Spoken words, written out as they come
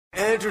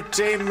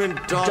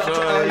Entertainment.ie.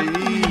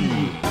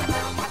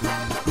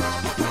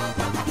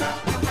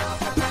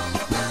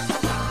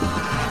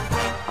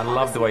 I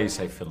love the way you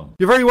say film.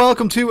 You're very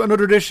welcome to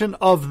another edition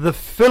of The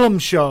Film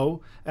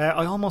Show.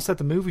 I almost said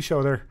the movie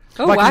show there.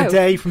 Oh, Back wow. in the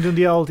day from doing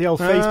the old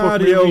Facebook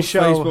movie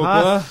show.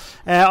 Facebook,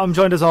 I'm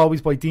joined as always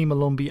by Dean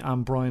Malumbi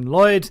and Brian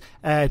Lloyd.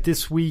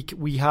 This week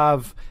we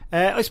have,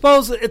 I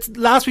suppose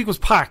last week was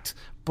packed,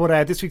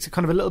 but this week's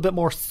kind of a little bit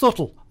more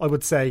subtle, I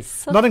would say.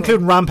 Subtle. Not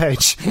including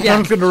Rampage. Not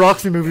including the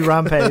Roxy movie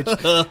Rampage.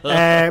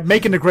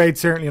 Making the Grade,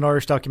 certainly an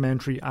Irish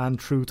documentary, and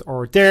Truth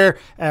or Dare.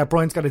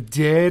 Brian's got a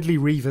deadly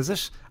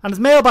revisit. And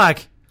his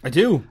mailbag. I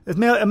do. His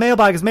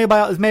mailbag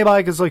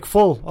is like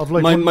full of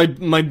like...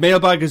 My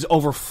mailbag is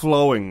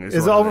overflowing.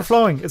 Is it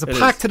overflowing? Is it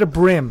packed to the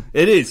brim?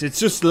 It is. It's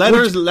just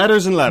letters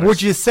and letters.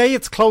 Would you say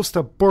it's close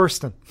to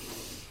bursting?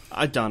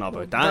 I don't know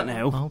about that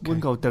now. Okay. Wouldn't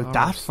go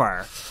that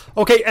far.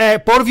 Okay,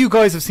 both of you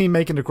guys have seen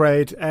Making the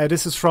Grade.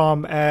 This is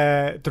from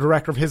the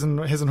director of His and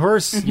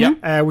Hers,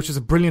 which is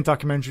a brilliant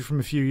documentary from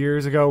a few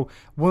years ago.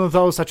 One of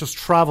those that just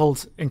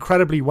travelled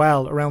incredibly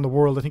well around the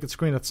world. I think it's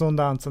screened at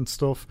Sundance and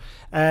stuff.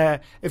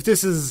 If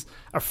this is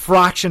a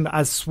fraction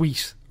as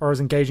sweet or as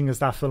engaging as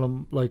that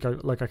film, like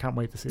I can't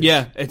wait to see it.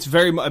 Yeah, it's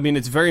very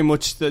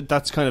much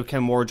that's kind of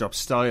Ken Wardrop's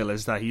style,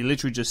 is that he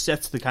literally just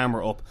sets the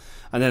camera up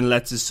and then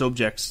lets his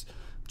subjects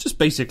just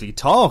basically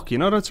talk, you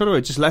know, that sort of way.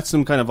 Just lets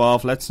them kind of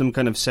off, lets them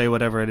kind of say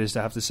whatever it is they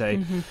have to say.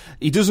 Mm-hmm.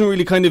 He doesn't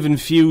really kind of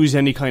infuse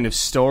any kind of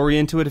story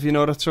into it, if you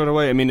know that sort of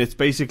way. I mean, it's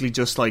basically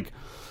just like,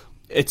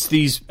 it's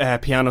these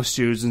piano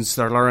students,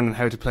 they're learning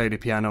how to play the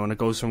piano, and it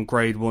goes from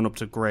grade 1 up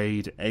to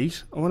grade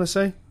 8, I want to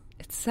say.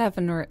 It's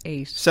 7 or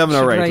 8. 7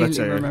 or 8, let's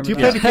say. Do you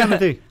play the piano,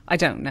 Dee? I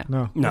don't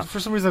know. No. For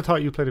some reason I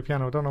thought you played the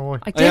piano. I don't know why.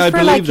 I did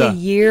for like a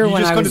year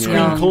when I was young. You just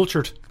kind of screen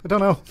cultured. I don't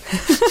know.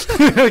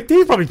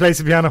 Dee probably plays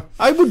the piano.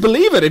 I would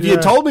believe it. If you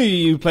told me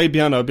you played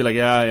piano, I'd be like,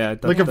 yeah.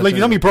 Like if you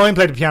told me Brian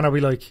played the piano, I'd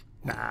be like,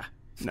 nah.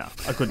 No,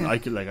 I couldn't. I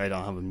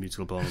don't have a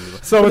musical bone.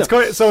 So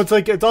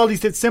it's all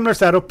these similar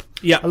setup.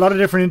 Yeah, a lot of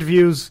different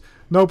interviews.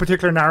 No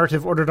particular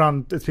narrative other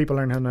than it's people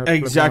learning how to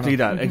exactly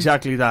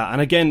that.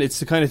 And again, it's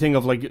the kind of thing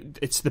of like,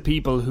 it's the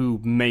people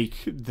who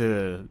make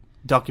the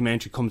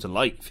documentary come to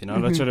life. You know,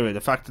 that sort of way.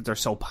 The fact that they're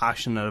so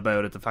passionate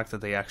about it, the fact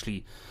that they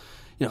actually,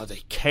 you know,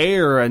 they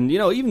care, and you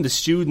know, even the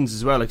students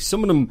as well. Like,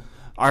 some of them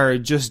are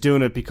just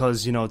doing it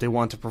because, you know, they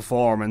want to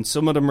perform, and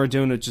some of them are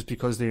doing it just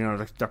because they, you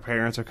know, their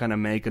parents are kind of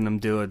making them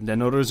do it, and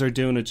then others are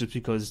doing it just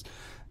because,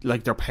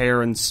 like, their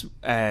parents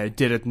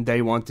did it and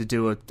they want to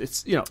do it.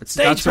 It's, you know, it's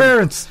stage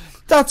parents.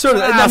 That sort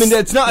of. I mean,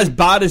 it's not as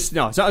bad as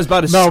stage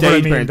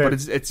parents, but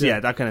it's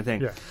that kind of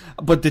thing. Yeah.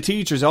 But the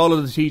teachers, all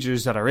of the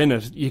teachers that are in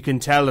it, you can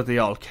tell that they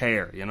all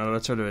care. You know,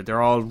 that sort of.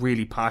 They're all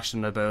really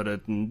passionate about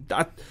it, and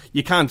that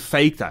you can't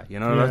fake that. You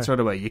know, that sort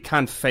of way. You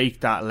can't fake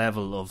that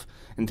level of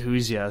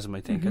enthusiasm,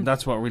 I think, and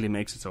that's what really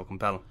makes it so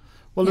compelling.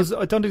 Well,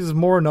 I don't think there's a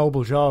more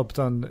noble job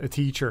than a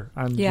teacher,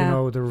 and you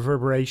know, the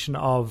reverberation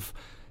of,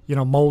 you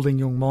know, moulding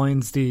young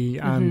minds,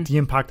 and the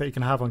impact that you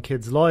can have on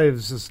kids'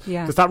 lives.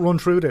 Does that run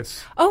through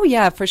this? Oh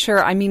yeah, for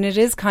sure. I mean, it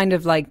is kind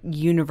of like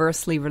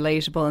universally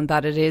relatable in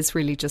that it is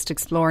really just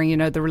exploring, you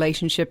know, the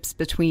relationships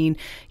between,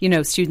 you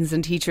know, students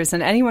and teachers,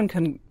 and anyone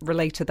can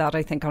relate to that,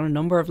 I think, on a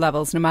number of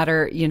levels, no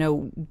matter, you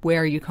know,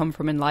 where you come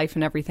from in life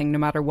and everything, no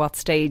matter what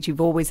stage. You've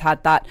always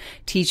had that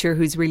teacher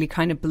who's really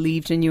kind of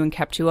believed in you and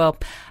kept you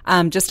up.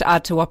 Just to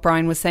add to what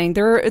Brian was saying,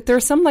 there are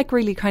some like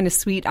really kind of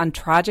sweet and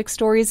tragic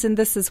stories in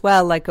this as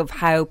well, like of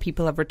how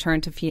people have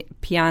returned to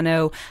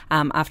piano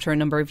after a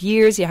number of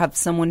years. You have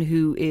someone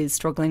who is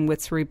struggling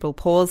with cerebral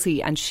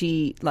palsy, and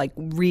she like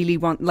really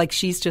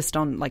she's just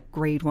on like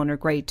grade 1 or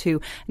grade 2,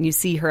 and you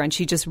see her and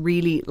she just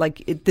really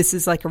this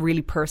is like a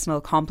really personal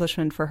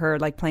accomplishment for her,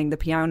 like playing the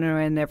piano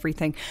and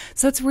everything.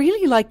 So it's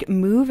really like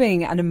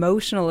moving and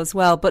emotional as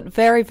well, but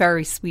very,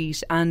 very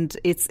sweet, and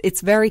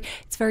it's very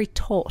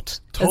taught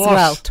as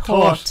well.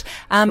 Taught.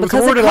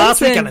 Because it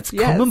last week and it's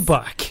coming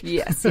back.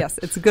 Yes,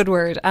 it's a good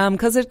word.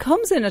 Because it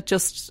comes in at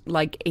just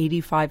like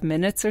 85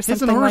 minutes or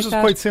something like that. His and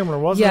Hers was quite similar,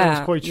 wasn't it? It was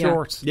quite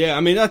short. Yeah,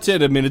 I mean, that's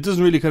it. I mean, it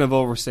doesn't really kind of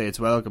overstay its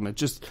welcome.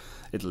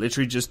 It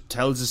literally just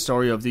tells the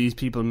story of these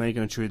people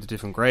making it through the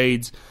different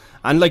grades.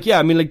 And like, yeah,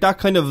 I mean, like that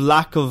kind of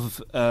lack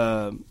of,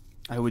 how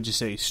would you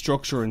say,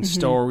 structure and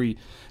story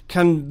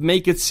can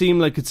make it seem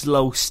like it's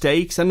low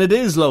stakes, and it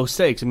is low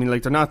stakes. I mean,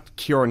 like, they're not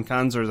curing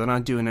cancer, they're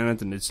not doing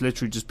anything. It's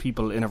literally just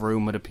people in a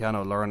room with a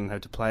piano learning how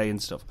to play and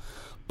stuff.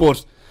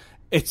 But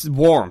it's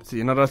warmth,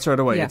 you know, that sort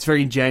of way. Yeah. It's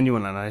very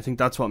genuine, and I think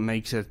that's what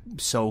makes it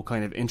so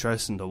kind of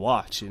interesting to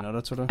watch, you know,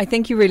 that sort of. I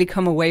think you really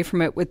come away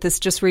from it with this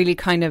just really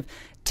kind of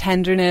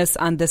tenderness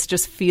and this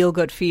just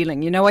feel-good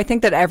feeling. You know, I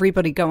think that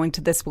everybody going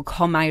to this will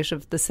come out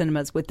of the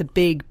cinemas with the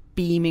big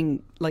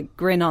beaming like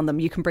grin on them.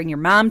 You can bring your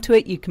mom to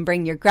it, you can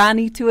bring your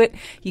granny to it,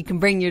 you can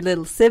bring your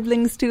little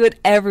siblings to it.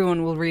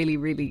 Everyone will really,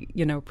 really,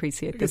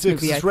 appreciate this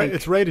movie.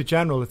 It's rated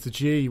general. It's a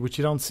G, which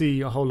you don't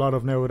see a whole lot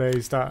of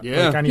nowadays. That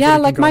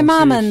like my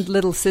mom and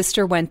little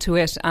sister went to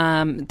it.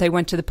 They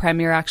went to the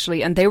premiere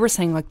actually, and they were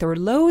saying like there were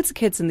loads of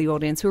kids in the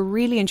audience who were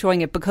really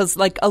enjoying it, because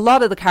like a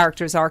lot of the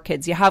characters are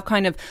kids. You have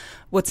kind of,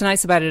 what's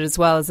nice about it as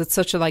well is it's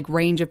such a like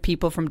range of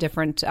people from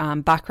different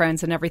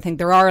backgrounds and everything.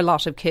 There are a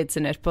lot of kids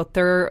in it, but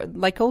they're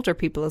like older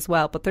people as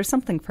well. But there's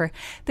something for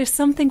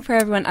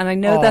everyone. And I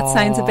know that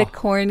sounds a bit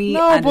corny,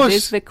 it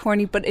is a bit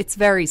corny, but it's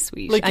very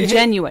sweet and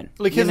genuine.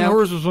 Like His and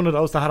Hers was one of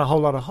those that had a whole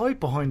lot of hype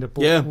behind it,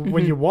 but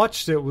when you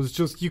watched it was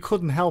just, you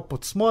couldn't help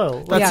but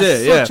smile. That's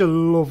it. Such a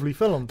lovely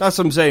film. That's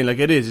what I'm saying. Like,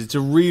 it is. It's a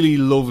really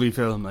lovely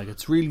film. Like,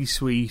 it's really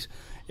sweet.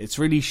 It's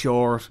really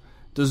short.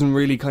 Doesn't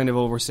really kind of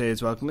overstay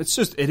its welcome. It's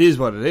just, it is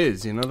what it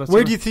is, That's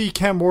where do you think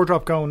Ken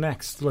Wardrop going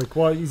next? Like,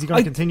 what is he going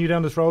to continue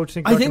down this road?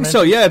 I think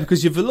so, yeah.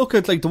 Because if you look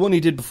at like the one he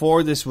did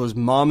before this was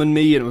Mom and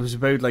Me, and it was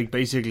about like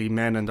basically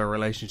men and their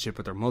relationship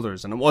with their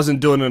mothers, and it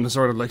wasn't done in a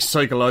sort of like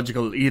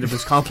psychological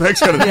Oedipus complex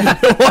kind of.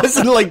 It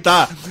wasn't like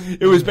that.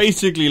 It was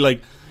basically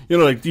like,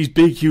 like these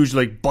big, huge,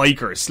 like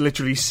bikers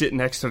literally sitting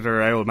next to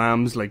their old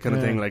mams, like kind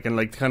of thing, like, and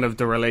like kind of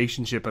the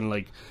relationship, and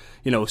like,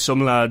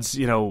 some lads,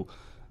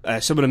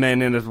 some of the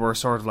men in it were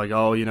sort of like,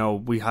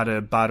 we had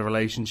a bad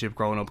relationship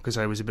growing up because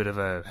I was a bit of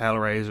a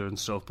hellraiser and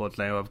stuff, but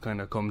now I've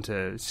kind of come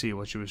to see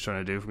what she was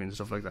trying to do for me and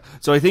stuff like that.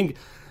 So I think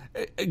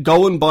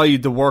going by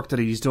the work that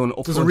he's done,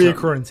 there's a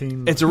reoccurring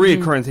theme. It's a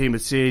reoccurring theme.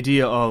 It's the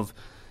idea of,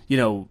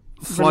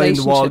 flying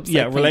the wall,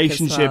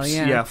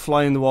 relationships,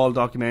 flying the wall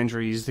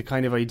documentaries, the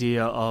kind of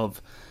idea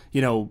of,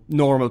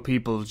 normal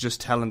people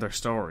just telling their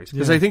stories.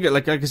 Because I think,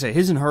 like I say,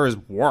 His and Hers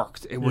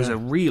worked. It was a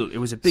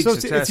big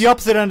success. It's the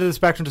opposite end of the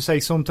spectrum to say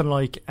something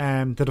like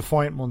The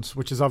Defiant Ones,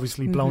 which is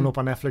obviously blown up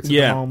on Netflix at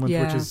the moment,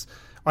 which is,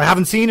 I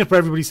haven't seen it, but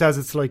everybody says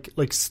it's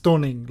like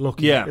stunning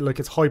looking. Yeah. Like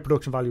it's high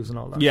production values and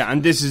all that. Yeah,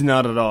 and this is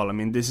not at all. I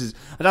mean, that's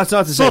not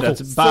to say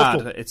that's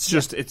bad. It's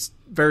just, it's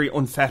very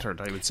unfettered,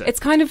 I would say. It's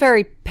kind of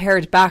very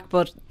pared back,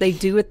 but they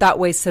do it that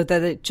way so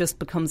that it just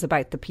becomes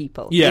about the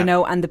people,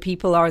 and the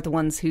people are the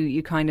ones who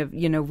you kind of,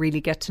 really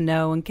get to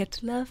know and get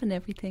to love and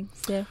everything.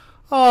 So.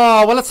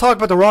 Oh, well, let's talk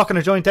about The Rock and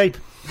a joint ape.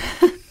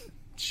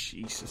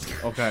 Jesus.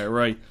 Okay,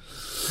 right.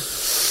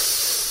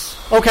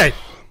 Okay.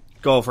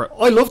 Go for it.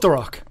 I love The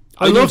Rock.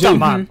 I love that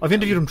man. I've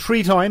interviewed him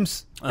 3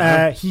 times.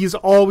 He is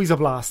always a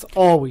blast.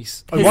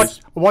 Always. I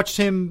watched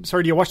him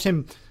during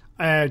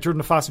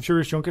the Fast and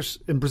Furious junket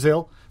in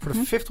Brazil for the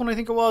 5th one, I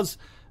think it was.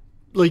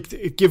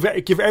 Like, give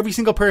every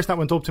single person that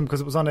went up to him,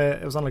 because it was on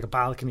like a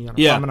balcony on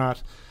a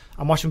promenade,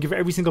 and watch him give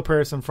every single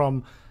person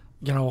from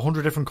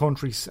 100 different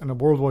countries and a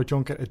worldwide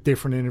junket a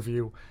different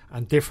interview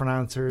and different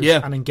answers,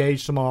 and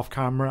engage them off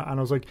camera. And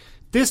I was like,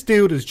 this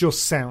dude is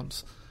just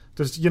sound.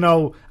 There's,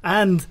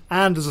 and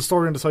there's a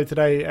story on the site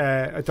today.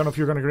 I don't know if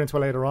you're going to get into it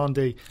later on,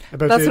 Dee.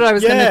 That's what I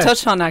was going to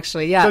touch on,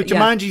 actually. Yeah, so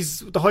Jumanji's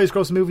the highest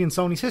grossing movie in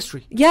Sony's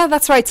history. Yeah,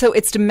 that's right. So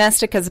it's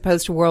domestic as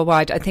opposed to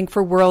worldwide. I think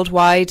for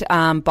worldwide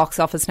box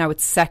office now,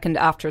 it's second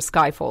after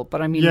Skyfall.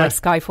 But I mean, like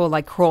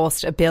Skyfall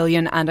crossed $1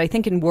 billion, and I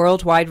think in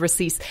worldwide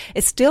receipts,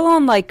 it's still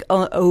on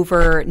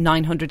over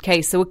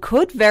 900K. So it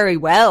could very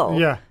well.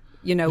 Yeah.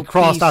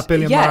 Cross that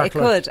billion mark. Yeah, it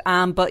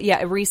could. But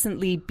it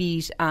recently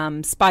beat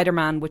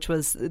Spider-Man,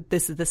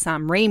 this is the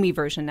Sam Raimi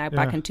version now,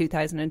 back in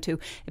 2002.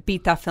 It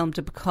beat that film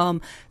to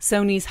become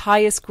Sony's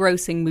highest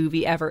grossing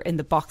movie ever in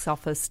the box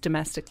office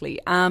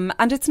domestically. And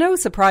it's no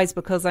surprise,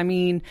 because, I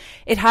mean,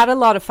 it had a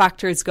lot of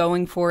factors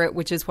going for it,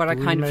 which is what I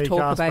kind of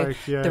talk about.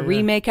 The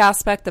remake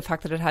aspect, the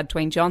fact that it had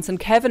Dwayne Johnson.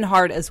 Kevin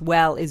Hart as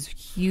well is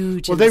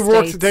huge. Well, they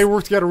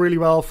worked together really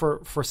well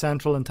for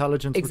Central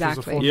Intelligence, which was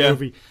a fun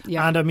movie.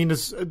 Yeah. And I mean,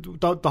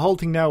 the whole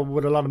thing now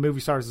with a lot of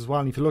movie stars as well,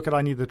 and if you look at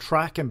any of the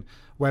tracking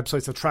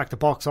websites that track the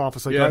box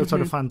office, like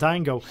outside of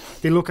Fandango,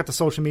 they look at the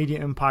social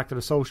media impact or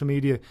the social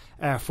media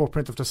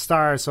footprint of the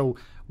stars. So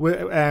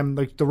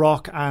like The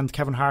Rock and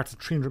Kevin Hart,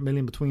 300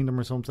 million between them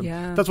or something.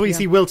 That's why you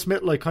see Will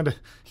Smith like kind of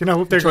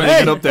up there trying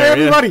to get up there.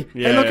 Everybody,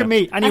 hey, look at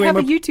me. Anyway, I have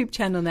a YouTube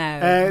channel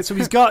now. So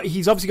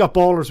he's obviously got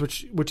Ballers,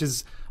 which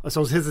is, I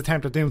suppose, his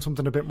attempt at doing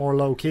something a bit more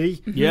low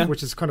key,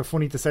 which is kind of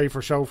funny to say for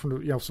a show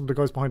from some of the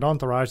guys behind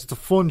Entourage. It's a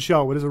fun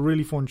show. It is a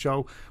really fun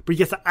show, but he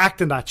gets to act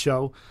in that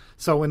show.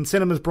 So in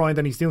cinemas, Brian,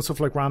 then he's doing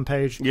stuff like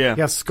Rampage. Yeah,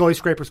 he has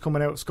Skyscraper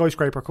coming out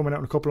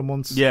in a couple of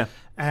months. Yeah.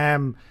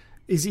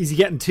 Is he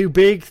getting too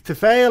big to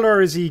fail,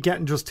 or is he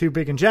getting just too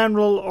big in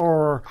general,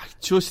 or I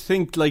just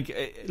think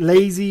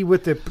lazy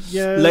with the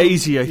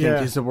lazy? I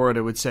think is the word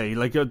I would say.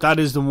 Like, that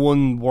is the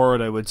one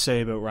word I would say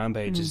about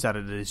Rampage, is that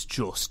it is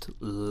just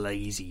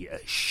lazy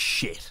as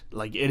shit.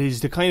 Like, it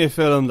is the kind of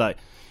film that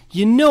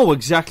you know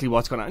exactly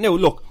what's going on. Now,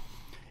 look,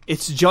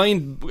 it's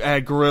giant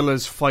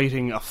gorillas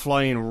fighting a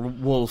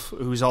flying wolf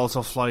who's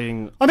also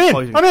flying. I'm in.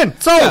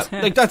 Sold.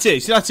 Yeah, like, that's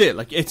it. That's it.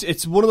 Like,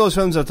 it's one of those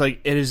films that's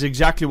like, it is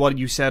exactly what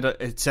you said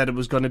it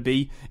was going to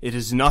be. It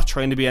is not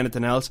trying to be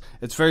anything else.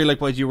 It's very like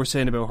what you were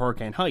saying about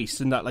Hurricane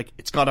Heist, in that, like,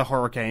 it's got a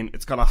hurricane,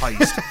 it's got a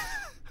heist.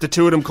 the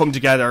two of them come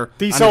together.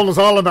 These sold us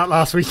all on that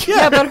last week.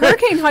 Yeah, but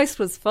Hurricane Heist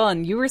was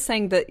fun. You were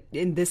saying that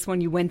in this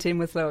one you went in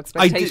with low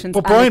expectations.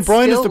 But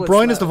Brian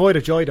is devoid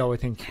of joy, though. I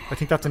think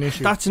that's an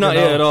issue. That's not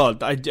it at all.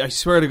 I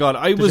swear to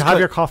God, Did you have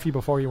your coffee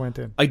before you went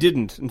in? I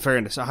didn't. In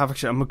fairness,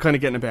 I'm kind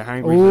of getting a bit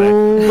hangry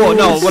today. But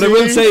no, what I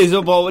will say is,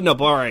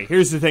 all right.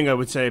 Here's the thing I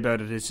would say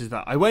about it is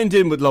that I went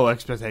in with low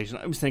expectation.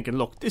 I was thinking,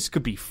 look, this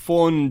could be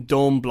fun,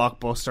 dumb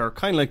blockbuster,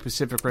 kind of like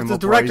Pacific Rim. The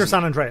director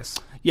San Andreas.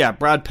 Yeah,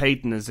 Brad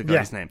Payton is the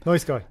guy's name.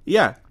 Nice guy.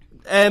 Yeah.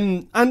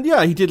 And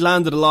yeah, he did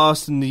Land of the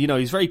Lost, and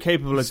he's very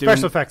capable of doing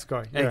special effects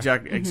guy. Yeah.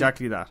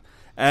 Exactly that.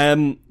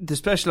 The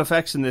special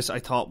effects in this I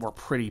thought were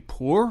pretty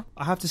poor,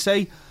 I have to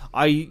say.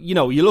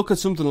 You look at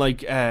something like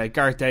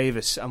Gareth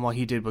Davis and what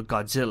he did with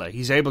Godzilla.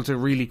 He's able to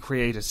really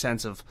create a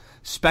sense of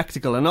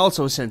spectacle and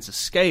also a sense of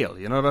scale.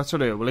 That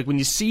sort of, like when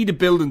you see the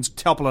buildings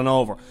toppling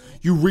over,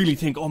 you really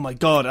think, oh my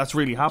God, that's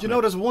really happening.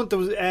 There was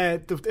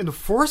in the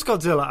first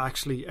Godzilla,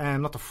 actually,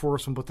 not the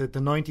first one, but the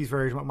 90s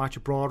version with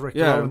Matthew Broderick.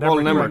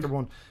 Roland Emmerich.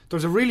 One.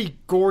 There's a really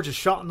gorgeous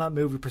shot in that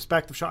movie,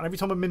 perspective shot, and every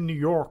time I'm in New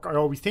York, I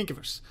always think of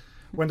it.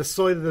 When the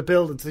side of the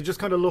buildings, they just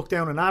kind of look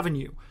down an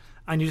avenue,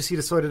 and you just see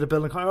the side of the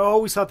building. I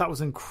always thought that was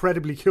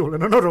incredibly cool,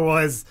 and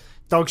otherwise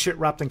dog shit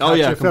wrapped in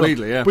catchy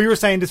completely, film. But you were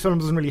saying this film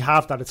doesn't really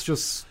have that. It's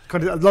just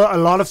kind of a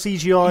lot of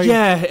CGI.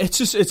 Yeah, it's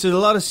a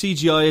lot of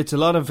CGI. It's a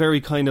lot of very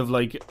kind of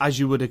like, as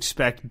you would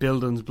expect,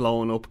 buildings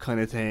blowing up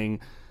kind of thing.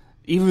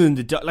 Even in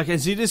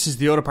this is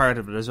the other part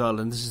of it as well,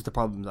 and this is the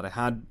problem that I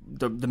had.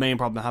 The main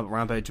problem I had with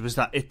Rampage was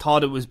that it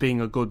thought it was being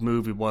a good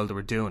movie while they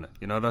were doing it.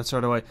 That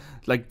sort of way.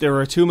 Like, there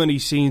are too many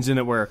scenes in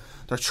it where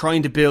they're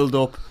trying to build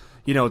up,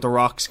 The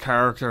Rock's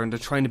character, and they're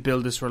trying to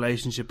build this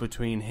relationship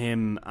between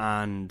him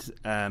and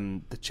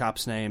the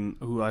chap's name,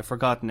 who I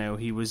forgot now.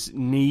 He was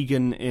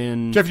Negan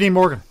in Jeffrey Dean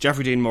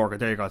Morgan.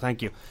 There you go.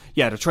 Thank you.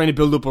 Yeah, they're trying to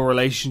build up a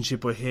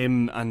relationship with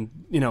him and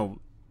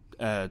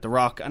The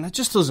Rock, and it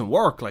just doesn't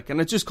work.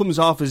 And it just comes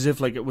off as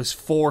if it was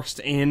forced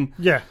in.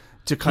 Yeah.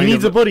 To kind he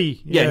needs a buddy.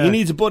 Yeah, he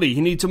needs a buddy.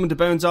 He needs someone to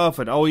bounce off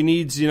it. Oh, he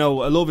needs, a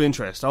love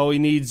interest. Oh, he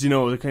needs,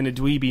 the kind of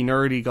dweeby,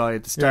 nerdy guy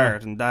at the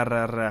start, and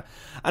da.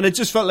 And it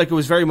just felt like it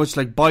was very much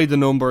like by the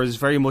numbers,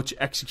 very much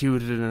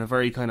executed in a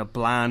very kind of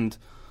bland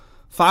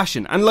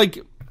fashion. And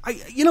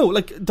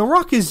The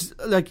Rock is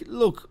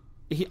look.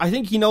 I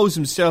think he knows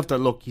himself that,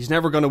 look, he's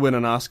never going to win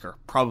an Oscar,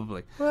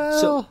 probably.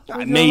 Well,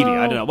 maybe,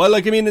 I don't know. Well,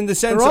 in the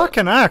sense... The Rock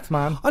can act,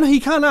 man. Oh, no, he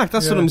can act,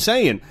 that's what I'm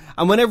saying.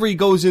 And whenever he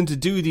goes in to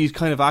do these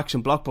kind of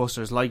action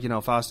blockbusters, like,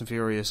 Fast and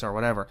Furious or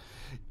whatever,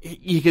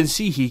 you can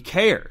see he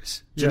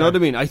cares. Do you know what I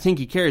mean? I think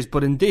he cares,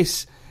 but in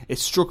this, it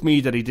struck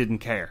me that he didn't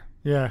care.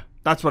 Yeah.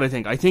 That's what I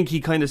think. I think he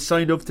kind of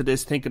signed up to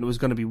this thinking it was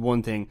going to be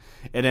one thing.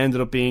 It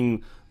ended up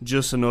being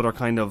just another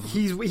kind of...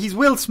 He's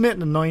Will Smith in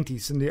the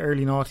 90s, in the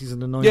early 90s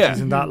and the 90s,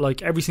 and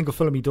that, every single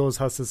film he does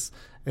has this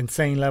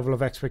insane level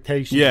of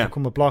expectation to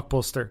become a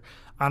blockbuster.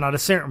 And at a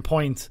certain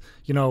point,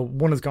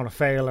 one is going to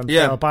fail and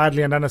fail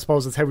badly, and then I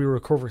suppose it's how he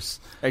recovers.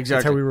 Exactly.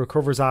 It's how he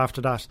recovers after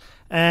that.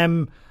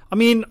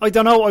 I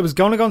don't know. I was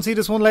going to go and see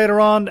this one later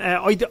on.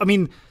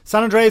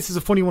 San Andreas is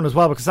a funny one as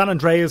well, because San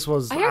Andreas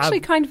was... I actually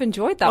kind of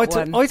enjoyed that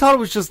one. I thought it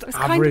was just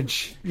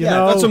average.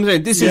 That's what I'm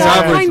saying. This is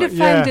average. I kind of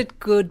found it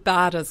good,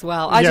 bad as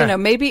well. I don't know.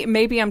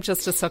 Maybe I'm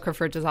just a sucker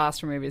for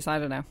disaster movies. I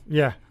don't know.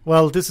 Yeah.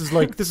 Well, this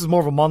is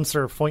more of a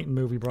monster fighting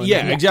movie, Brian.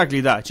 Yeah,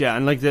 exactly that. Yeah,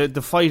 and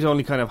the fight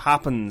only kind of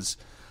happens...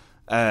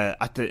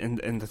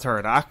 in the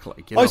third act,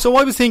 So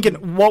I was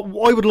thinking, what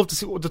I would love to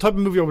see, the type of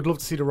movie I would love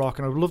to see The Rock,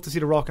 and I would love to see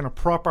The Rock in a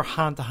proper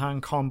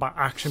hand-to-hand combat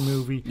action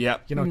movie. Yeah,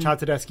 Chad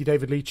Tedeschi,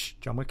 David Leitch,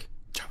 John Wick.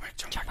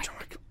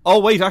 Oh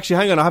wait, actually,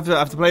 hang on, I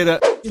have to play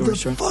that.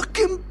 The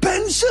fucking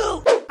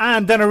pencil.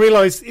 And then I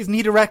realised, isn't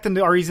he directing?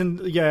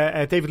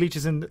 David Leitch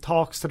is in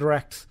talks to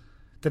direct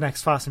the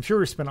next Fast and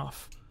Furious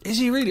spin-off. Is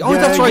he really? Oh,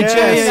 that's right.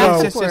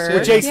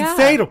 With Jason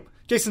Statham.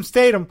 Jason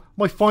Statham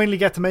might finally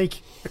get to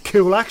make a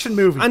cool action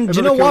movie. And do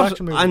you know what?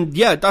 And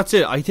yeah, that's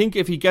it. I think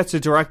if he gets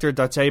a director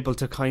that's able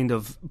to kind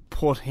of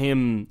put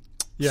him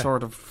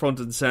sort of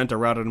front and centre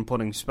rather than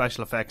putting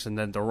special effects and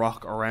then The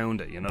Rock around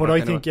it, But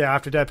I think,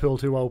 after Deadpool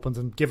 2 opens,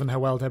 and given how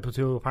well Deadpool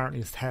 2 apparently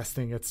is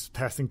testing, it's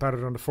testing better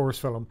than the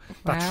first film.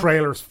 That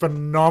trailer's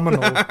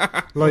phenomenal.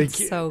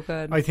 It's so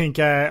good. I think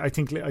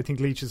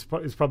Leitch is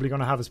probably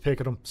going to have his pick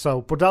of them.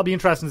 So, but that'll be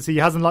interesting to see. He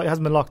hasn't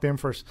been locked in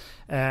for it.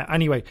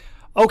 Anyway.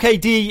 Okay,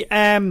 D,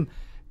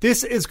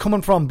 this is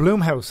coming from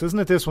Blumhouse, isn't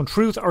it, this one?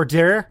 Truth or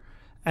Dare?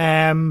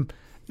 One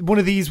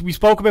of these, we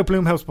spoke about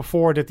Blumhouse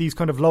before, that these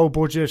kind of low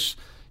budget,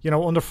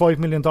 under $5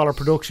 million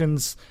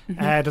productions,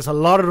 there's a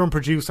lot of them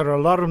produced, there are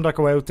a lot of them that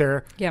go out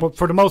there, but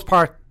for the most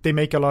part, they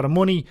make a lot of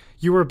money.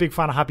 You were a big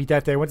fan of Happy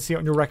Death Day. I went to see it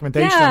on your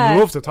recommendation and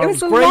loved it. It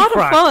was a lot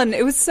of fun.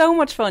 It was so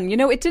much fun.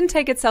 It didn't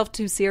take itself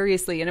too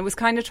seriously, and it was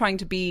kind of trying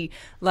to be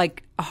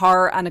like a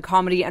horror and a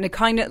comedy, and it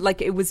kind of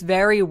it was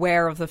very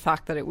aware of the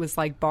fact that it was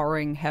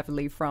borrowing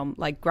heavily from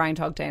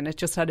Groundhog Day, and it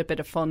just had a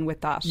bit of fun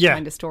with that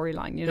kind of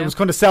storyline. It was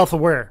kind of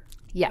self-aware.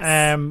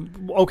 Yes.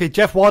 Okay,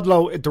 Jeff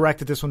Wadlow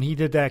directed this one. He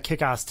did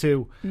Kick-Ass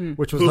 2,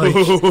 which was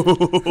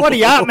what are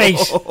you at, mate?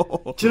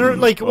 Do you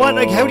know,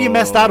 what? How do you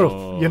mess that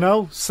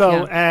up?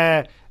 So,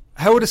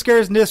 How are the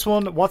scares in this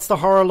one? What's the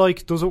horror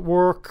like? Does it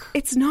work?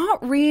 It's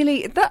not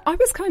really. I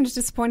was kind of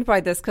disappointed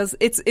by this because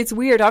it's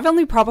weird. I've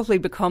only probably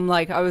become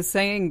like, I was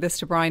saying this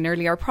to Brian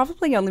earlier, I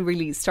probably only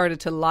really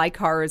started to like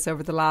horrors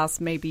over the last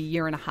maybe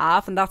year and a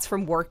half, and that's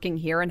from working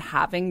here and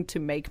having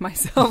to make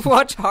myself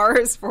watch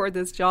horrors for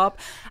this job.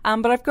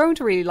 But I've grown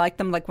to really like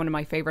them. Like one of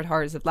my favourite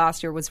horrors of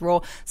last year was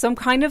Raw. So I'm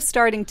kind of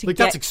starting to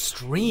that's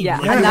extreme. Yeah,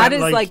 and that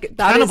is that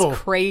cannibal, is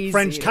crazy.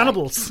 French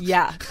cannibals.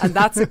 Yeah, and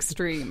that's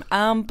extreme.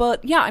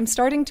 But yeah, I'm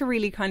starting to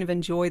really kind of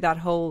enjoy that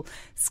whole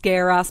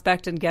scare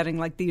aspect and getting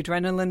like the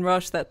adrenaline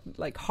rush that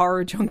like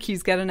horror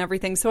junkies get and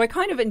everything. So I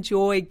kind of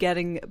enjoy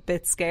getting a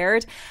bit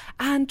scared.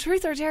 And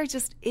Truth or Dare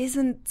just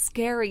isn't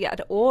scary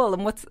at all.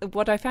 And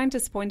what I found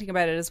disappointing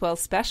about it as well,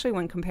 especially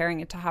when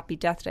comparing it to Happy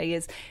Death Day,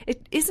 is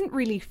it isn't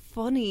really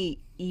funny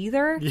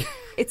either. Yeah.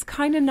 It's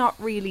kind of not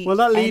really. Well,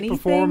 that lead anything.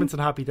 Performance in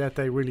Happy Death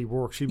Day really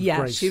worked. She was great.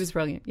 Yeah, she was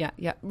brilliant.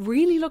 Yeah.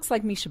 Really looks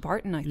like Misha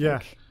Barton, I think. Yeah.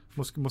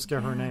 Must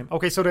get her name.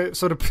 Okay, so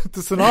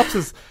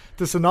the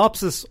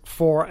synopsis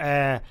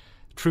for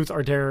Truth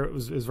or Dare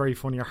is very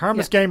funny. A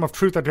harmless game of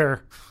Truth or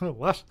Dare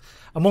what?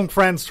 Among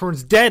friends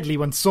turns deadly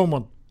when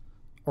someone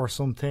or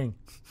something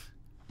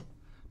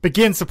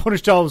begins to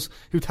punish those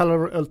who tell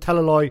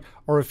a lie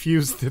or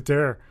refuse to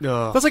dare.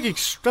 That's like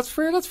that's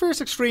fierce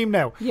extreme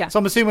now. Yeah. So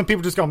I'm assuming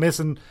people just go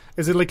missing.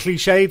 Is it like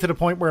cliche to the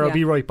point where I'll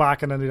be right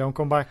back and then they don't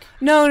come back?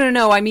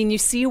 No. I mean, you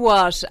see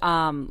what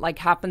like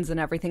happens and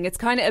everything. It's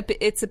kind of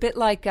it's a bit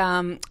like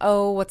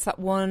what's that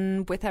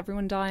one with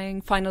everyone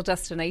dying? Final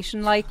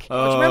Destination. Like, do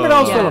you remember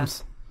those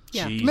films?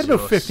 Yeah, they made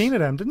about 15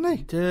 of them, didn't they?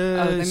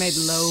 They made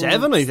loads.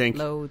 7, I think.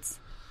 Loads.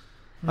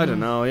 I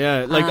don't know.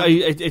 Yeah, like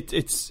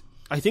it's.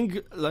 I think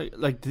like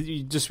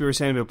we were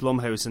saying about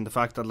Blumhouse and the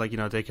fact that like, you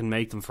know, they can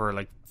make them for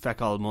like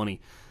feck all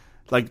money.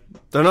 Like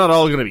they're not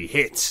all going to be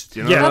hits.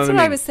 Do you know that's what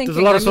I mean? was thinking.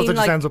 There's a lot of stuff that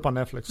just ends up on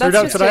Netflix. So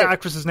that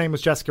actress's name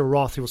was Jessica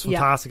Roth, who was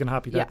fantastic and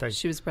Happy that day.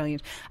 She was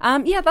brilliant.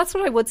 That's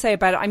what I would say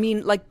about it. I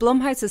mean, like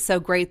Blumhouse is so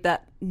great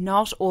that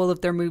not all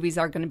of their movies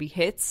are going to be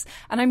hits.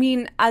 And I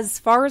mean, as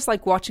far as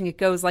like watching it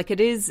goes, like it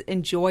is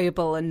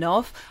enjoyable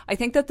enough. I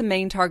think that the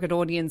main target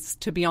audience,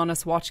 to be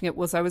honest, watching it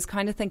was, I was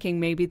kind of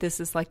thinking maybe this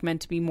is like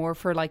meant to be more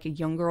for like a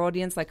younger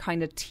audience, like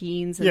kind of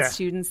teens and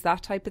students,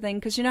 that type of thing.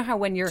 Because you know how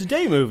when you're... It's a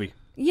day movie.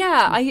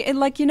 Yeah, I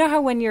like, you know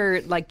how when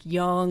you're like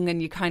young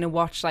and you kind of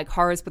watch like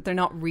horrors, but they're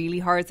not really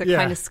horrors, they're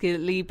kind of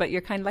skilly, but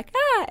you're kind of like,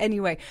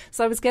 anyway.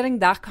 So I was getting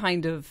that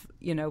kind of,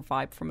 you know,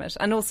 vibe from it.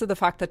 And also the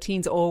fact that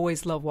teens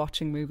always love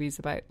watching movies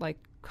about like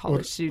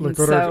college students.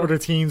 Like other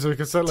teens, like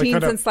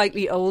teens and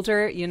slightly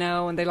older, you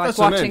know, and they like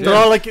watching they're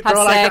all like, have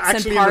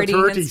sex and actually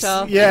partying and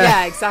stuff.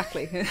 Yeah,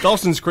 exactly.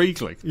 Dawson's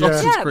Creek, like.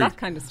 Dawson's Creek. That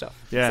kind of stuff.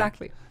 Yeah.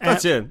 Exactly.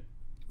 That's it.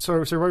 So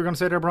what were you going to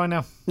say there, Brian,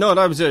 now? No,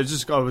 that was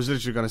it. I was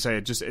literally going to say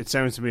it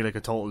sounds to me like a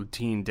total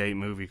teen date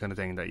movie kind of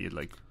thing that you'd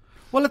like.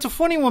 Well, it's a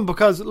funny one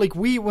because like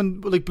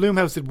when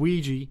Blumhouse did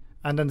Ouija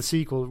and then the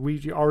sequel,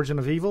 Ouija Origin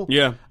of Evil.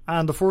 Yeah.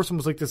 And the first one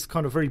was like this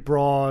kind of very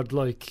broad,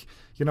 like,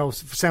 you know,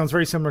 sounds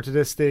very similar to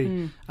this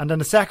thing. And then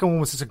the second one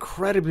was this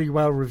incredibly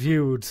well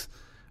reviewed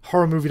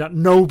horror movie that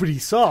nobody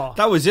saw.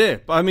 That was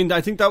it. I mean,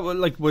 I think that was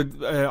like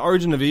with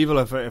Origin of Evil,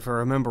 if I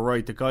remember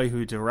right, the guy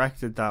who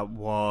directed that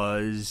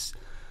was...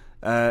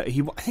 I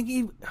think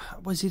he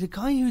was the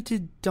guy who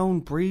did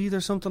Don't Breathe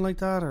or something like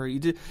that, or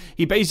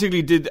he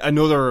basically did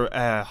another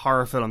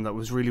horror film that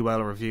was really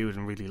well reviewed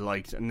and really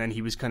liked, and then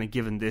he was kind of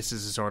given this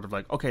as a sort of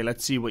like, okay,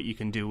 let's see what you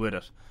can do with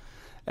it.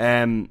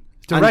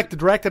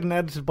 Directed and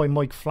edited by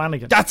Mike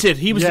Flanagan. That's it.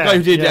 He was the guy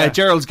who did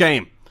Gerald's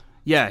Game.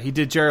 Yeah, he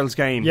did Gerald's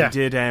Game. Yeah.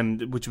 He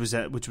did which was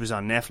on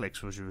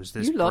Netflix, which was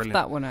this. You loved brilliant.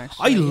 that one,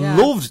 actually. I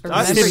loved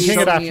that. Stephen King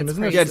adaptation,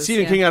 isn't it? Yeah, the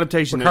Stephen King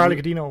adaptation. With Carla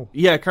Gugino.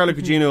 Yeah, Carla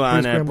Gugino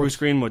and Bruce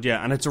Greenwood.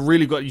 Yeah, and it's a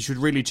really good. You should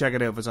really check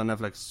it out if it's on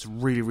Netflix. It's a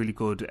really, really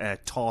good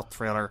thought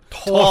thriller.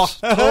 Thought.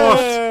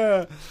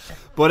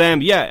 But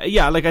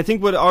like I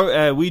think with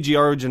Ouija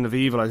Origin of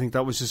Evil, I think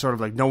that was just sort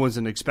of like no one's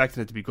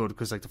expecting it to be good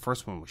because like the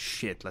first one was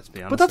shit. Let's be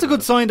honest. But that's a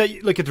good sign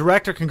that like a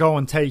director can go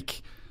and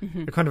take.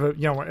 A kind of a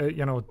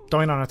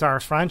dying on its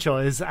arse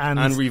franchise and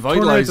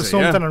revitalise it,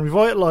 something and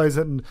revitalise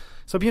it, and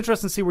so it'd be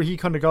interesting to see where he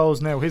kind of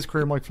goes now. His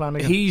career, Mike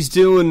Flanagan. He's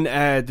doing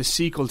the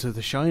sequel to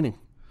The Shining,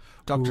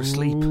 Dr.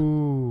 Sleep. What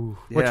do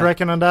you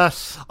reckon on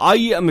that? I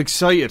am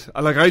excited.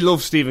 Like I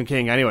love Stephen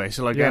King anyway,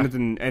 so like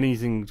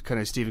anything kind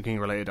of Stephen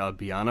King related, I'll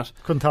be on it.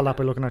 Couldn't tell that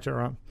by looking at you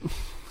around.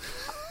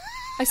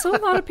 I saw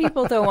a lot of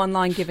people, though,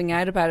 online giving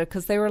out about it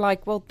because they were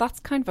like, well, that's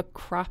kind of a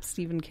crap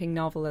Stephen King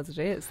novel as it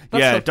is.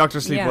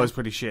 Dr. Sleep was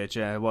pretty shit.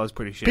 Yeah, it was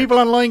pretty shit. People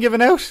online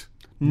giving out?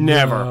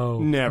 Never.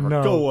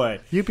 No. Go away.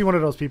 You'd be one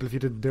of those people if you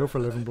didn't do it for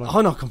a living. Oh,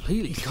 no,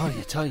 completely. God,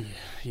 you're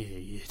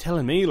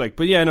telling me. Like,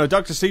 but yeah, no,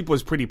 Dr. Sleep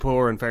was pretty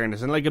poor in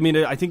fairness. And like, I mean,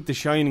 I think The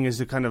Shining is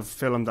the kind of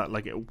film that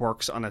like it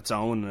works on its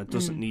own and it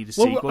doesn't need a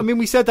sequel. I mean,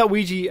 we said that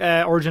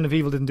Ouija Origin of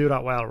Evil didn't do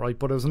that well, right?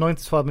 But it was a $9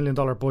 to $12 million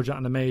budget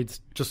and it made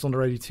just under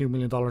 $82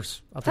 million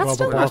at the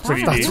global box.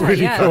 That's really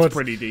good. That's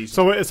pretty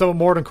decent. So it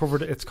more than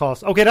covered its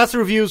cost. Okay, that's the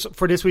reviews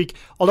for this week.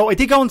 Although I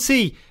did go and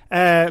see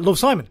Love,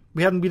 Simon.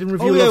 We didn't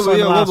review Love,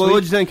 Simon last week. What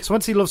did you think? So I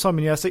went to see Love,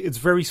 Simon yesterday. It's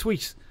very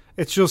sweet.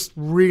 It's just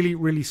really,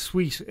 really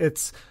sweet.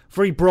 It's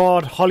very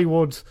broad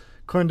Hollywood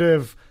kind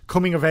of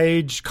coming of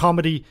age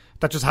comedy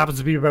that just happens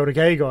to be about a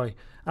gay guy.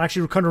 And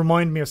actually kind of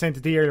reminded me, I was saying to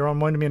Dee earlier on,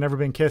 reminded me of Never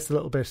Been Kissed a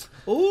little bit.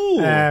 Oh,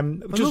 I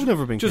love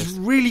Never Been Kissed. Just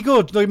really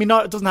good. Like, I mean,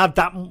 it doesn't have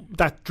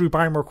that Drew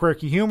Barrymore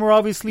quirky humour,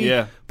 obviously,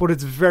 but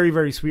it's very,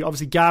 very sweet.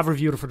 Obviously, Gav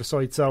reviewed it for the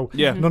site, so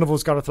none of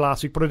us got it till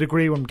last week, but I'd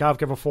agree when Gav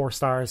gave it 4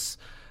 stars,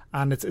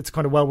 and it's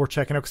kind of well worth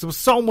checking out, because there was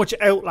so much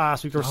out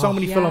last week. There were so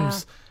many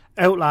films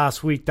out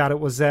last week that it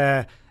was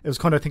kind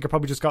of, I think, it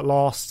probably just got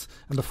lost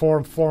in the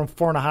 4.5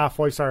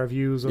 5-star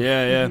reviews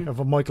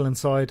of Michael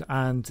Inside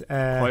and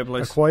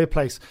A Quiet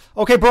Place.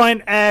 Okay,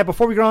 Brian,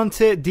 before we go on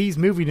to Dee's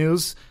movie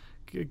news,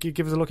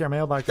 give us a look at our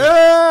mailbag.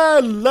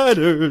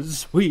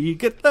 Letters, we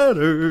get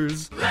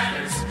letters.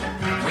 Letters,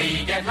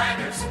 we get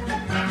letters.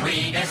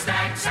 We get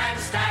stacks and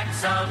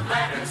stacks of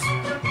letters.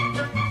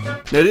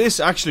 Now this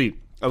actually,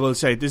 I will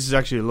say, this is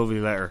actually a lovely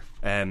letter,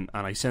 and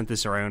I sent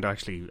this around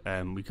actually.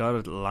 We got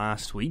it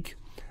last week.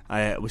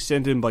 It was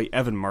sent in by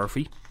Evan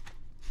Murphy,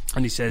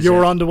 and he says you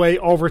were on the way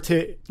over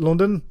to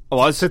London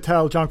to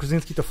tell John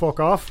Krasinski to fuck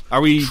off.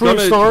 Are we True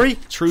story?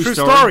 True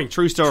story.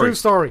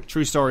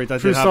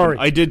 That did happen.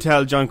 I did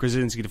tell John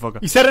Krasinski to fuck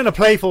off. He said it in a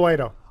playful way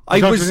though.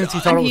 John Krasinski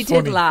thought it was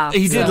funny. Laugh.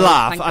 He did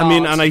laugh. I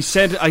mean, and I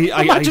said,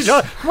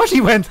 imagine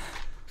he went,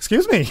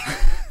 "Excuse me,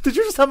 did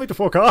you just tell me to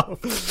fuck off?"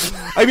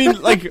 I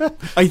mean, like,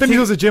 then he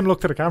does a Jim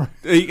look to the camera.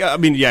 I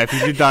mean, yeah, if he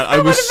did that, I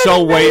was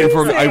so waiting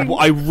for him.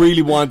 I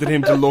really wanted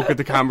him to look at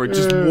the camera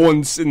just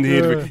once in the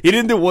interview. He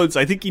didn't do it once.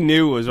 I think he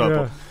knew as well.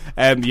 Yeah.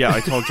 But, I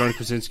told John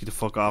Krasinski to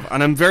fuck off,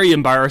 and I'm very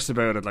embarrassed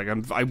about it. Like,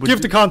 I would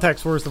give the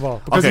context first of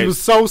all, because he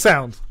was so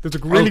sound. It's a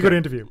really good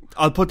interview.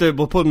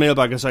 We'll put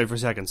mailbag aside for a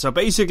second. So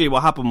basically,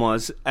 what happened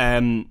was,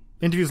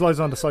 interview's live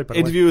on the site, by the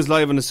way. Interview is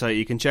live on the site.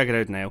 You can check it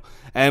out now.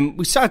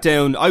 We sat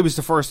down. I was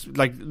the first.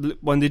 Like,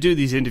 when they do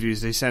these interviews,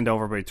 they send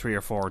over about 3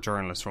 or 4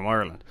 journalists from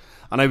Ireland,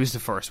 and I was the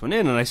first one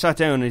in. And I sat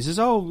down, and he says,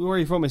 "Oh, where are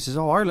you from?" I says,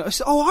 "Oh, Ireland." I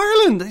said, "Oh,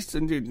 Ireland."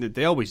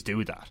 They always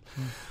do that.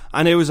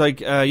 And it was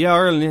like, "Yeah,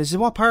 Ireland." I said,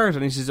 "What part?"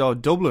 And he says, "Oh,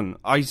 Dublin."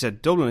 I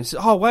said, "Dublin." I said,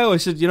 "Oh, wow." I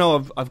said, "You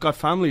know, I've got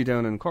family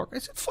down in Cork." I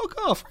said, "Fuck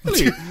off,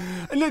 really?"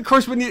 And then, of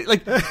course,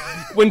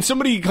 when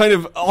somebody kind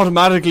of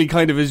automatically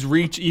kind of is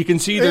you can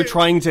see they're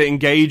trying to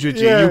engage with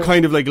you. You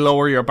kind of like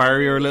lower your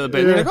barrier a little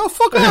bit. And you're like, "Oh,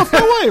 fuck off! No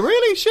way,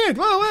 really? Shit!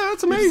 Wow,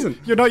 that's amazing."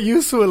 You're not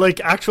used to a like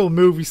actual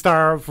movie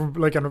star from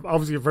like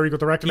obviously a very good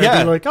director. Yeah,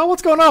 being like, "Oh,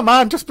 what's going on,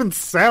 man?" Just been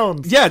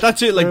sound. Yeah,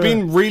 that's it. Like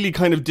being really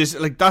kind of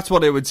that's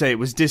what I would say. It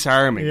was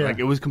disarming. Yeah. Like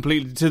it was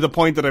completely to the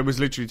point that I was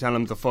literally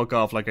telling him to fuck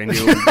off. Like I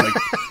knew him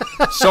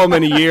like so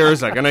many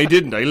years. Like, and I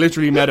didn't. I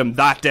literally met him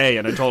that day,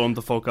 and I told him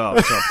to fuck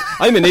off. So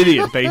I'm an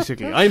idiot,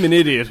 basically. I'm an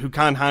idiot who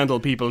can't handle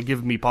people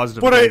giving me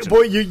positive attention.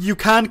 But you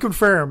can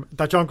confirm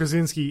that John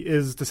Krasinski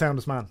is the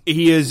soundest man.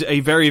 He is a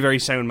very, very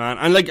sound man.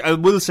 And like I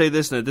will say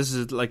this now, this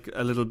is like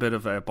a little bit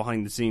of a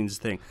behind the scenes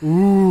thing.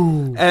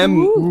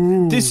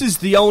 Ooh. This is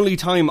the only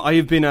time I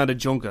have been at a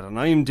junket, and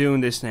I am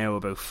doing this now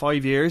about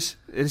 5 years.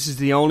 This is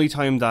the only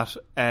time that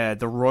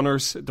the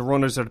runners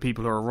are the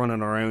people who are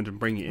running around and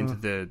bring you into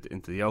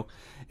the yoke.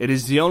 It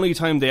is the only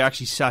time they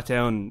actually sat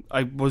down.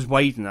 I was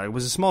waiting. I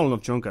was a small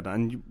enough junket,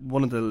 and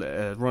one of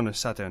the runners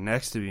sat down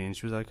next to me, and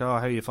she was like, "Oh,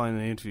 how are you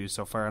finding the interviews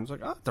so far?" And I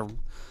was like, "Oh,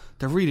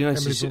 they're really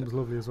nice." Emily Blunt was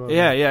lovely as well.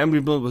 Yeah, Emily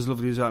Blunt was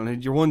lovely as well.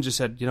 And your one just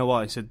said, "You know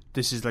what?" I said,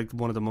 "This is like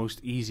one of the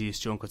most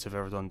easiest junkets I've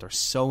ever done. They're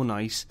so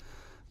nice.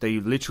 They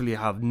literally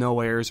have no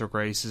airs or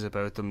graces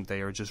about them.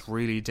 They are just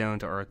really down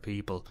to earth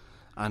people."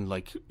 And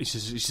like it's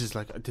just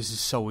like, this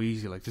is so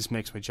easy. Like, this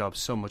makes my job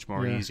so much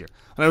more easier.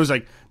 And I was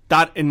like,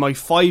 that in my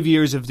 5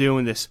 years of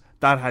doing this,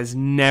 that has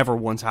never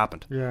once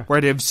happened. Yeah. Where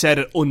they've said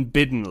it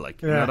unbidden,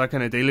 like, you know, that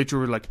kind of. They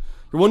literally were like,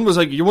 your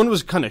one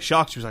was kind of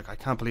shocked. She was like, "I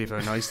can't believe how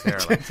nice they are."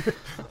 Like,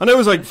 and I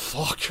was like,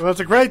 "Fuck." Well, it's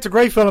a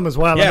great film as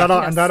well,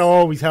 and that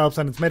always helps,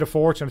 and it's made a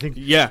fortune. I think.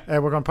 Yeah,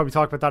 we're going to probably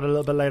talk about that a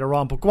little bit later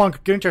on. But go on,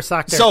 get into your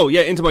sack there. So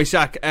into my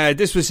sack.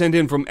 This was sent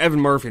in from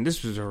Evan Murphy, and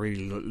this was a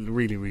really,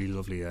 really, really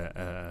lovely. You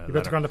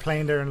got to go on the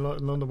plane there in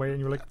London, way, and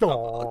you were like,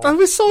 "Oh, that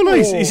was so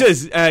nice." He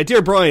says,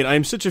 "Dear Brian, I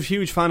am such a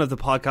huge fan of the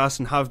podcast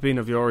and have been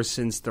of yours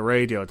since the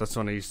radio." That's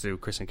when I used to do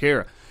Chris and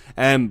Kira.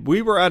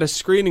 We were at a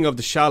screening of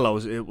The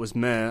Shallows. It was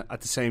May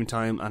at the same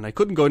time, and I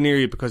couldn't go near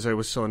you because I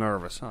was so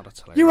nervous. Oh, that's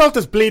hilarious. You wrote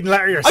this bleeding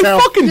letter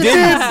yourself. I fucking did.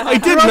 I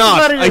did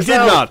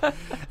not.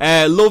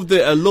 I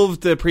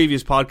loved the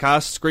previous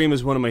podcast. Scream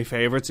is one of my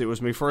favourites. It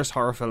was my first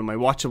horror film. I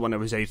watched it when I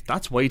was 8.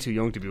 That's way too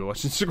young to be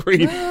watching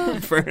Scream, in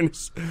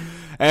fairness.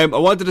 I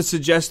wanted to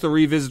suggest the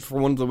revisit for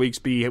one of the weeks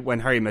be When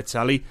Harry Met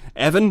Sally.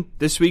 Evan,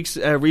 this week's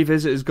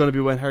revisit is going to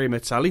be When Harry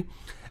Met Sally.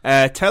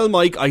 Tell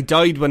Mike I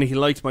died when he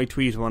liked my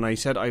tweet when I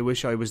said I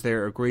wish I was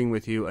there agreeing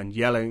with you and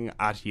yelling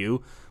at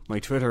you. My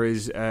Twitter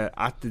is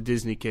at the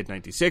Disney Kid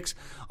 96.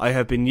 I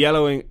have been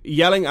yelling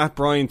at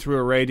Brian through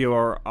a radio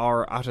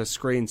or at a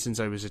screen since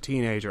I was a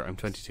teenager. I'm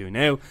 22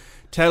 now.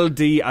 Tell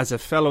Dee, as a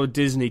fellow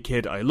Disney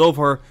kid, I love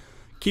her.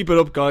 Keep it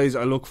up, guys.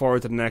 I look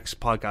forward to the next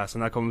podcast.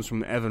 And that comes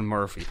from Evan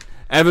Murphy.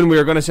 Evan, we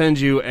are going to send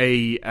you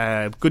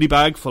a goodie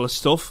bag full of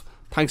stuff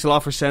Thanks a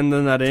lot for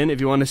sending that in. If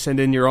you want to send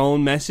in your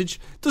own message,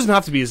 it doesn't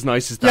have to be as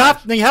nice as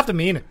that. You have to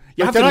mean it.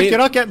 You Like, have to mean you're it.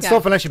 not getting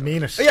stuff unless you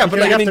mean it. Yeah, but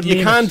like, I mean,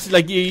 you can't, it.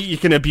 like, you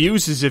can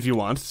abuse us if you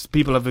want.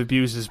 People have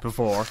abused us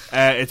before.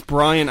 It's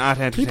Brian at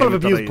entertainment. People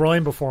have abused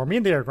Brian before. Me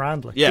and they are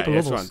grand. Like, yeah, people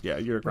it's love grand. us. Yeah,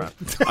 you're grand.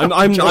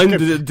 I'm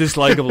the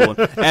dislikable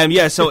one.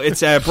 Yeah, so it's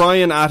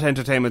Brian at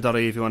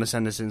entertainment.ie if you want to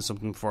send us in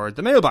something for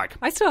the mailbag.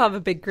 I still have a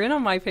big grin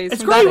on my face.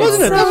 It's from great, that.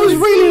 wasn't it? That was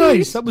really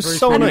nice. That was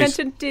so And I nice.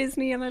 mentioned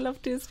Disney, and I love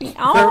Disney.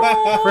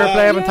 Oh, Fair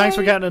play, Evan. yay. Thanks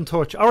for getting in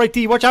touch. All right,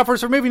 Dee, watch out for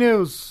us for movie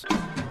news.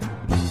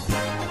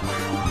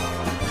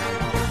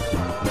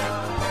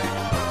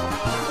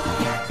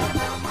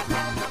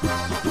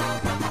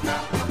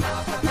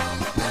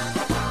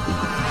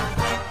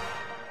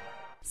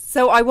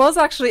 So I was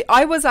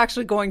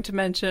actually going to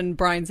mention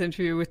Brian's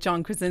interview with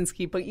John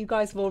Krasinski, but you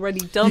guys have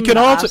already done You can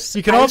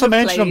that. also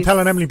mention him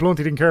telling Emily Blunt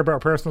he didn't care about her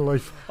personal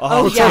life.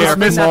 Oh, But yeah, so I'll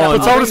bring that up.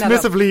 but so I'll bring that up.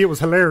 dismissively, it was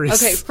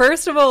hilarious. Okay,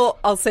 first of all,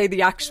 I'll say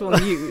the actual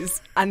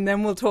news, and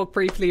then we'll talk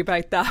briefly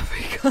about that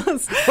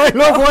because I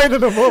love winding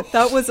them up.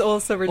 that was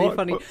also really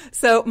funny.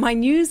 So my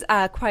news,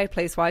 Quiet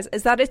Place wise,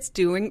 is that it's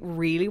doing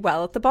really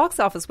well at the box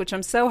office, which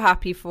I'm so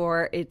happy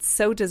for. It's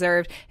so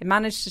deserved. It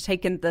managed to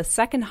take in the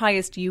second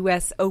highest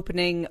US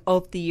opening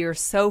of the year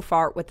so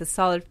far with a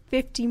solid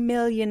 $50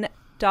 million.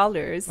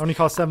 Only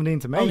cost 17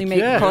 to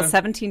make. Cost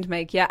 17 to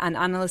make, yeah. And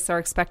analysts are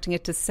expecting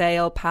it to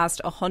sail past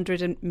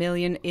 100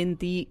 million in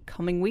the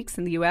coming weeks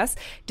in the US.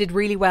 Did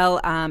really well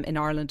in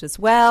Ireland as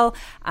well.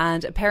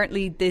 And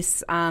apparently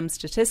this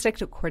statistic,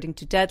 according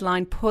to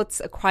Deadline, puts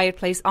A Quiet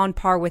Place on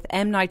par with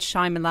M. Night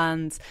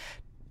Shyamalan's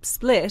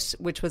Split,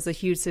 which was a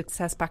huge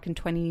success back in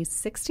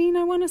 2016,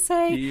 I want to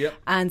say. Yep.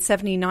 And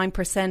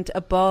 79%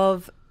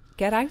 above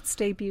Get Out's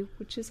debut,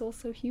 which is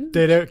also huge.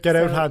 Get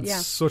Out had yeah.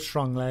 such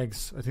strong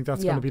legs. I think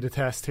that's going to be the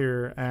test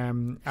here.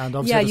 And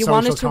obviously Yeah, the you social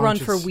want it to run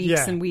conscience. for weeks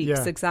Yeah, and weeks,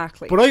 yeah.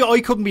 exactly. But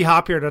I couldn't be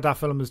happier that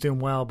film is doing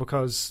well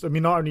because, I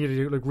mean, not only are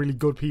there like really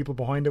good people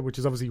behind it, which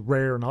is obviously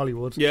rare in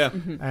Hollywood. Yeah.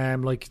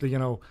 Like, you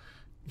know,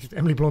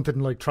 Emily Blunt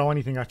didn't like throw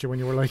anything at you when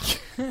you were like...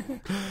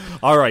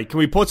 All right, can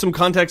we put some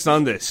context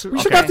on this? We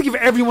should have to give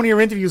every one of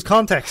your interviews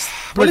context.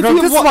 Well, But if no, you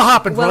this is wa- what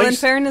happened, Well, right? in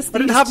fairness, I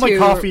didn't these have my two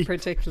coffee. in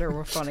particular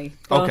were funny.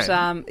 But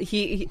Okay.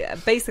 he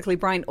basically,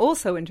 Brian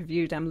also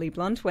interviewed Emily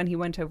Blunt when he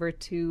went over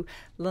to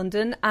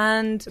London,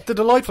 and The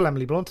delightful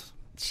Emily Blunt.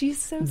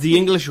 she's so The sweet,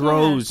 English yeah.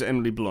 Rose,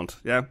 Emily Blunt.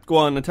 Yeah, go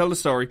on and tell the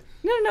story.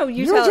 No,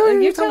 you You tell tell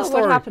tell the what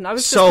story. happened. I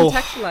was So,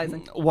 just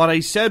contextualizing. what I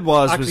said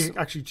was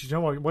Actually, do you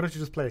know what? Why don't you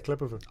just play a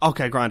clip of it?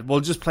 okay, Grant.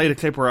 We'll just play the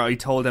clip where I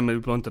told Emily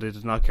Blunt that I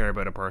did not care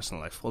about her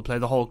personal life. We'll play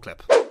the whole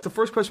clip. The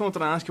first question I wanted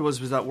to ask you was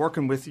that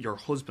working with your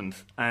husband,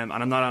 and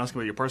I'm not asking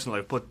about your personal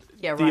life, but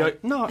Yeah,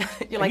 right. no,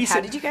 You're like, he how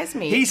said- did you guys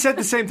meet? He said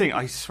the same thing.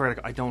 I swear,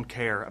 I don't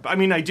care. I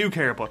mean, I do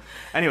care, but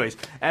anyways,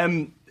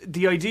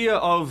 the idea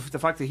of the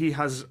fact that he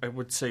has, I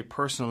would say,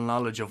 personal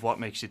knowledge of what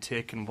makes you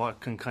tick and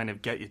what can kind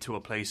of get you to a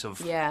place of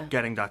Yeah.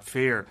 getting that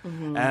fear.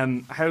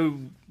 How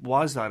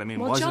was that? I mean,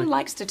 Well, was John it?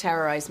 likes to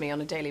terrorise me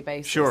on a daily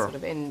basis, Sure. sort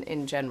of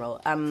in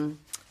general.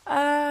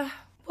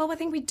 Well, I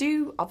think we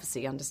do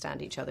obviously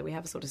understand each other. We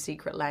have a sort of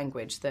secret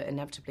language that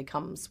inevitably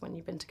comes when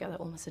you've been together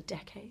almost a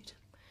decade.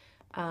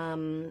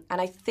 And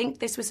I think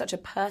this was such a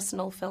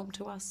personal film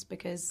to us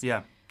because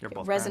Yeah, you're it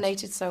both resonated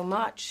parents. so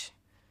much.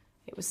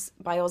 It was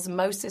by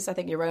osmosis. I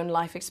think your own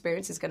life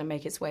experience is going to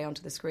make its way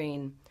onto the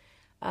screen.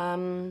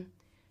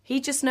 He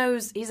just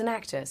knows he's an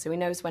actor, so he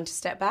knows when to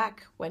step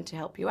back, when to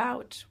help you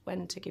out,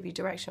 when to give you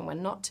direction,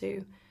 when not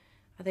to.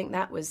 I think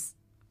that was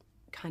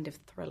kind of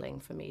thrilling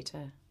for me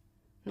to.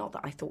 Not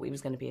that I thought he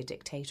was going to be a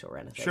dictator or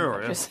anything. Sure,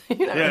 but yeah. just, Yeah,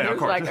 it of was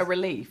course. like a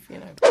relief, you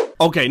know.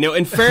 Okay, now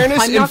in fairness,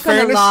 I'm not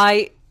going to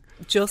lie.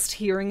 Just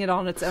hearing it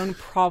on its own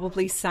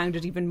probably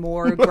sounded even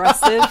more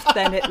aggressive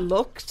than it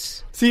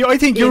looked. See, I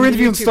think your In the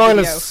interviewing YouTube style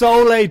video. is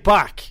so laid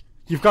back.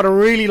 You've got a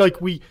really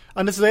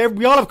and this is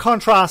we all have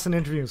contrasts in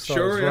interviewing styles,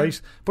 Sure, yeah.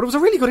 right? But it was a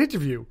really good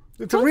interview.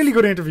 It's a really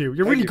good interview.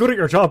 You're really good at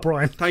your job,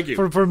 Brian. Thank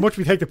you. For much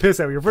we take the piss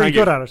out, you're very Thank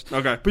good you. at it.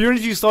 Okay. But your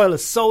interview style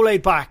is so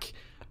laid back,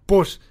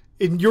 but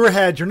in your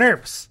head you're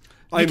nervous.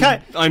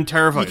 I'm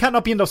terrified. You can't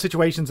not be in those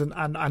situations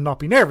and not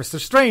be nervous. They're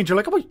strange. You're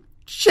like, oh my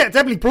shit, it's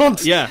Emily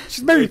Blunt. Yeah.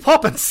 She's Mary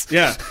Poppins.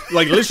 Yeah,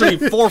 like literally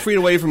 4 feet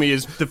away from me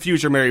is the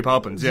future Mary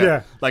Poppins. Yeah,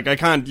 Yeah. like I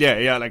can't.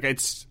 Yeah, like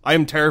I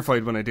am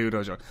terrified when I do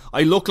those.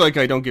 I look like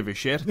I don't give a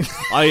shit.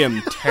 I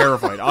am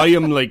terrified. I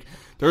am like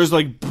there's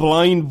like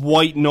blind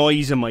white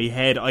noise in my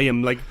head. I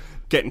am like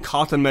getting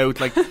cotton mouth.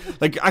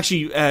 Like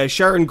actually,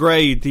 Sharon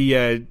Gray,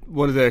 the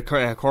one of the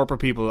corporate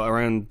people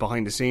around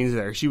behind the scenes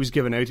there, she was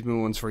given out to me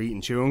once for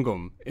eating chewing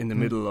gum in the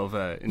middle of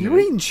You were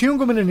eating chewing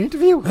gum in an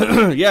interview?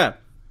 yeah.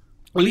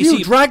 Well,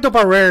 You dragged up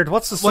our air.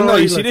 What's the story? Well,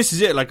 no, you see, like? this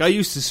is it. Like, I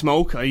used to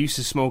smoke a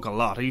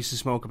lot. I used to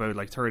smoke about,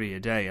 like, 30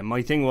 a day. And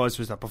my thing was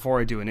that before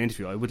I do an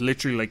interview, I would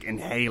literally, like,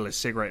 inhale a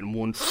cigarette in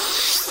one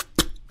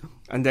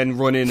and then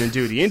run in and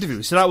do the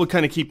interview. So that would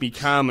kind of keep me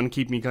calm and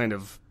keep me kind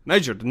of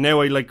measured. And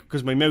now I, like,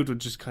 because my mouth would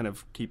just kind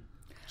of keep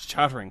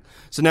chattering.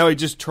 So now I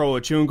just throw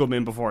a chewing gum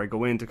in before I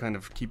go in to kind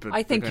of keep it.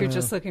 I think you're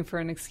just looking for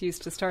an excuse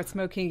to start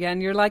smoking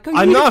again. You're like, oh, you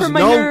I'm need not. it for my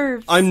No,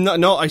 nerves. I'm not.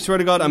 No, I swear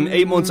to God, I'm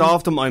 8 months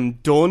off them. I'm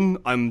done.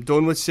 I'm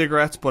done with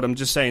cigarettes. But I'm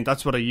just saying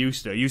that's what I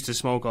used to. I used to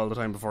smoke all the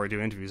time before I do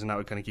interviews, and that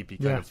would kind of keep me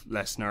kind of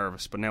less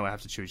nervous. But now I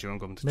have to chew chewing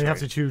gum. You have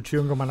to chew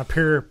chewing gum and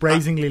appear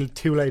brazenly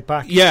too late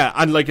back. Yeah,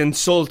 and like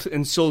insult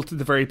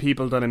the very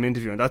people that I'm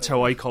interviewing. That's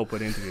how I cope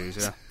with interviews.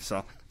 Yeah,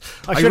 so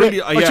I should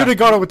have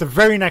got it with the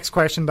very next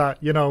question that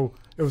it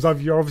was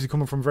you're obviously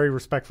coming from a very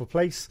respectful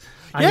place,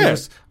 and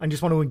you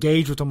just want to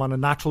engage with them on a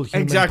natural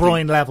human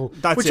brain level,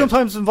 which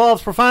sometimes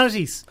involves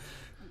profanities.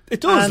 It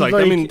does, and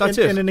I mean, that's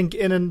it.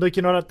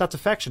 That's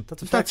affection.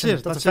 That's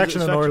affection. That's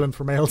affection in Ireland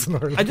for males in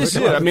Ireland. I just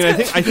I mean, I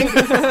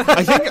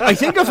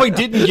think if I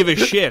didn't give a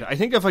shit, I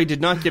think if I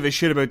did not give a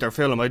shit about their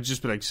film, I'd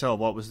just be like, so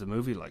what was the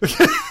movie like?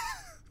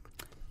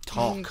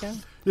 Talk.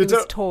 It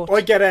was taught.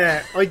 I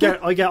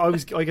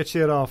get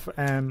shit off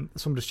some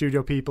of the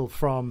studio people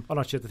from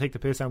not shit, they take the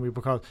piss out of me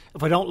because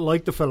if I don't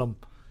like the film,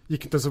 you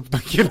have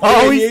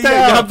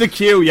the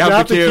queue. You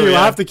have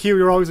the queue.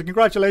 You're always like,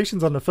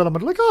 congratulations on the film.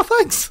 I'm like, oh,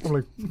 thanks. I'm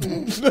like,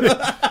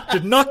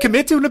 did not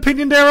commit to an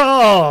opinion there.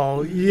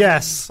 Oh,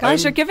 yes.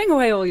 Guys, you're giving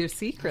away all your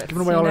secrets.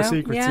 Giving away all our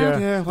secrets.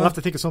 Yeah. I'll have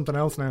to think of something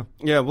else now.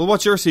 Yeah. Well,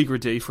 what's your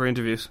secret, D, for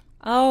interviews?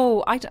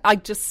 Oh, I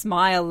just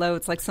smile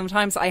loads. Like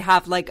sometimes I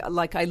have like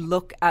I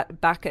look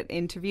back at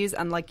interviews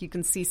and like you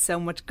can see so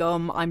much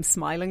gum. I'm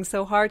smiling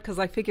so hard because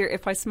I figure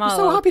if I smile,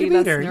 you're so happy to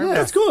be there. Nervous. Yeah,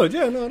 that's good.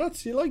 Yeah, no,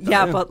 that's you like that.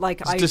 Yeah, but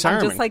like I'm just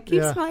like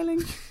keep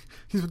smiling.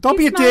 Don't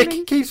be a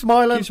dick. Keep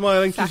smiling. Keep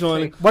smiling. Exactly. Keep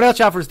smiling. What else,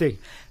 Jaffers D?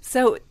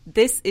 So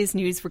this is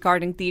news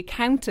regarding The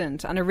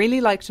Accountant, and I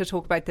really like to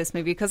talk about this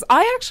movie because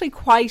I actually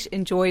quite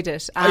enjoyed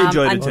it. I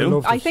enjoyed it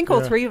too. I think all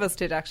three of us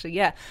did actually,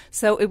 yeah.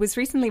 So it was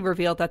recently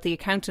revealed that The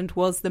Accountant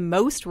was the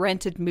most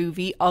rented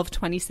movie of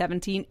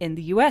 2017 in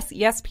the US.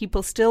 Yes,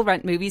 people still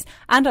rent movies,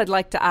 and I'd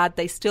like to add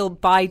they still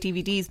buy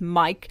DVDs,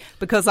 Mike,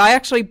 because I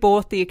actually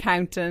bought The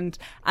Accountant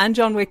and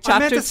John Wick Chapter 2. I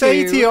meant to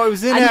say to you, I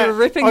was in and you're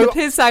ripping the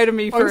piss out of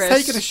me for it. I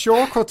was taking a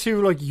shortcut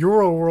to like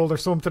Euro World or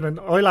something in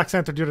Ilac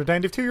Centre the other day,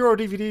 and they have €2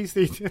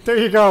 DVDs. There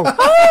you go.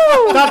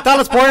 Oh!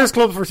 Dallas Buyers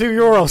Club for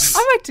 €2.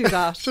 I might do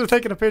that. Should have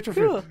taken a picture for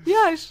you.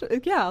 Yeah,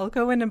 I'll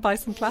go in and buy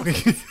some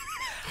classics.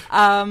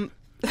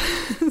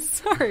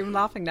 Sorry, I'm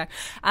laughing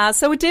now.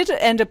 So it did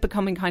end up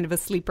becoming kind of a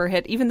sleeper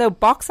hit, even though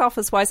box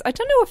office wise, I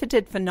don't know if it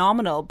did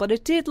phenomenal, but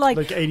it did like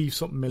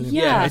 80-something million.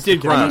 Yeah, it did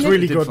great. It's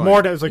really good.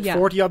 More than it was like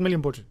 40-odd million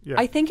budget. Yeah.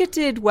 I think it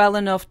did well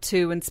enough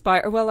to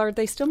inspire. Well, are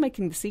they still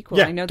making the sequel?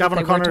 Yeah, I know Gavin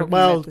O'Connor.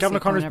 Well, Gavin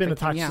O'Connor's been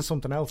attached to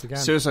something else again.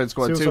 Suicide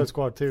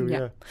Squad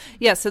 2.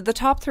 Yeah. So the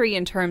top three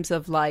in terms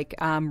of like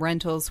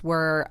rentals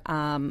were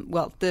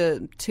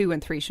the 2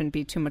 and 3 shouldn't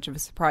be too much of a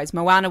surprise.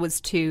 Moana was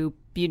 2.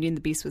 Beauty and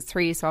the Beast was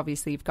 3, so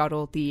obviously you've got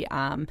all the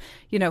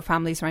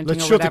families renting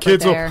let's or shut whatever the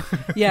kids there.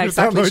 Up. Yeah,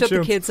 exactly. Shut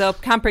the kids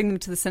up. Can't bring them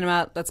to the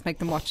cinema. Let's make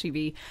them watch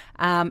TV,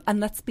 and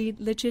let's be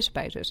legit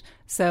about it.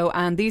 So,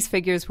 and these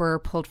figures were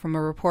pulled from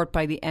a report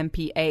by the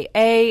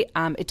MPAA.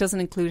 It doesn't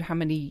include how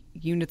many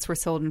units were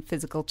sold in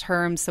physical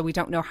terms, so we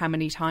don't know how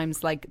many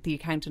times like The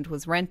Accountant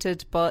was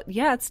rented. But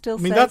yeah, it still.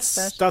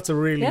 That's a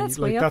really that's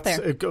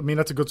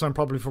a good sign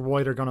probably for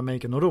why they're going to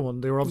make another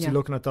one. They were obviously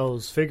looking at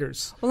those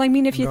figures. Well, I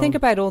mean, if you think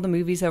about all the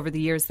movies over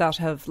the years that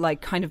have like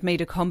kind of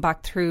made a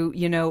comeback through,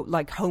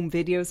 like home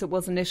videos. It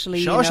was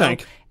initially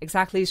Shawshank.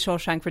 Exactly,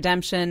 Shawshank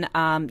Redemption.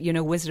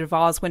 Wizard of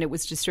Oz when it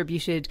was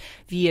distributed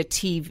via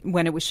TV,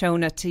 when it was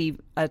shown at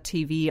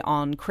TV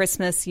on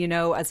Christmas,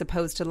 as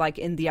opposed to like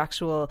in the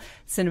actual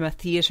cinema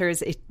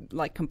theaters, it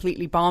like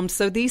completely bombed.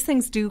 So these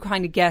things do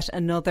kind of get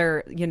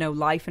another,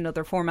 life in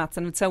other formats,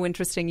 and it's so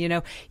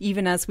interesting,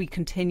 even as we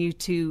continue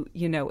to,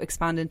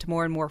 expand into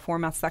more and more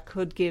formats that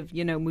could give,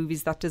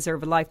 movies that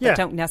deserve a life that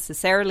don't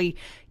necessarily,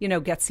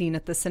 get seen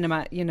at the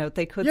cinema,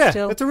 they could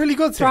still it's a really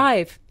good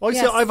thrive.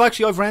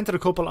 I've rented a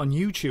couple on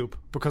YouTube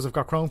because I've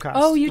got Chromecast.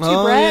 Oh,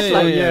 YouTube Red.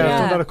 I've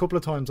done that a couple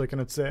of times, like,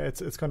 and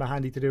it's kind of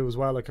handy to do as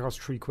well. Like, it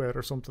costs £3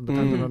 or something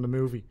depending on the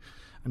movie,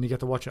 and you get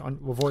to watch it on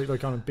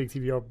a big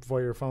TV or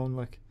via your phone.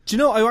 Like, do you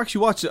know, I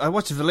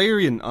watched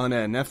Valerian on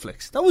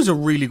Netflix. That was a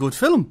really good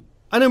film,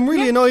 and I'm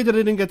really annoyed that I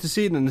didn't get to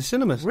see it in the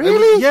cinemas.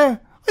 Really?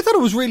 I thought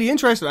it was really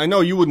interesting. I know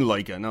you wouldn't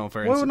like it. No,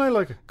 fair. Why wouldn't I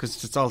like it?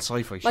 Because it's all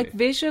sci-fi shit. Like,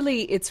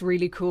 visually, it's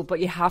really cool, but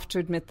you have to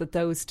admit that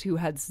those two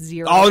had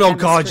zero. Oh no,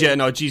 chemistry. God, yeah,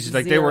 no, Jesus,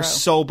 like they were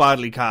so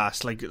badly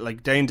cast.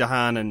 Like Dane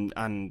DeHaan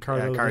and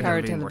Cara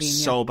Delevingne were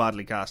so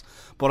badly cast.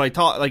 But I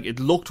thought like it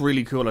looked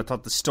really cool. I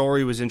thought the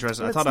story was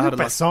interesting. I thought it had a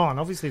lot. Besson.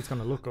 Obviously, it's going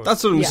to look good.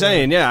 That's what I'm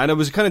saying. Yeah, and it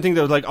was the kind of thing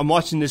that was like, I'm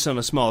watching this on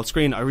a small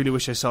screen. I really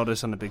wish I saw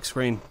this on a big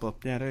screen. But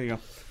yeah, there you go.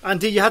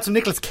 And you had some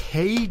Nicolas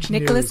Cage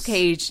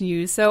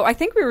news. So I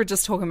think we were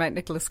just talking about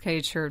Nicolas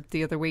Cage here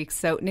the other week.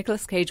 So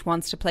Nicolas Cage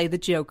wants to play the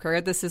Joker.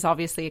 This is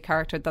obviously a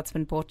character that's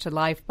been brought to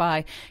life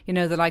by,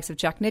 the likes of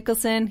Jack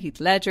Nicholson, Heath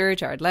Ledger,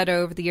 Jared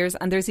Leto over the years.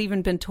 And there's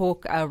even been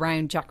talk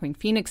around Joaquin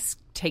Phoenix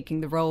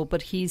taking the role,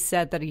 but he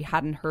said that he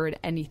hadn't heard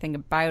anything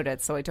about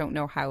it, so I don't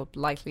know how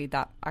likely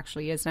that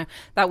actually is now.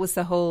 That was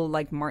the whole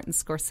like Martin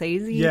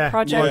Scorsese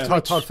project. Yeah,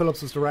 Todd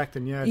Phillips was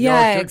directing.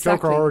 Exactly.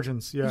 Joker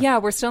Origins. Yeah,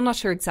 we're still not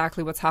sure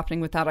exactly what's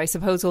happening with that. I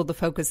suppose all the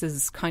focus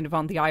is kind of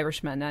on The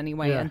Irishman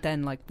anyway, and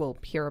then like we'll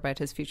hear about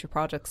his future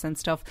projects and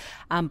stuff.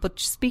 But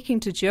speaking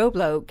to Joe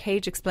Blow,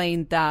 Cage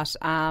explained that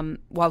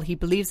while he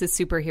believes his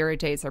superhero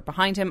days are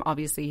behind him,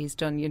 obviously he's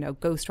done, you know,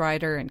 Ghost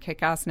Rider and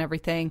Kick-Ass and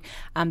everything.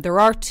 There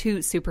are 2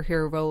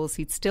 superhero roles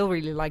he'd still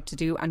really like to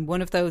do, and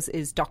one of those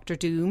is Doctor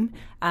Doom.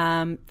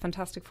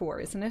 Fantastic Four,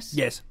 isn't it?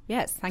 Yes,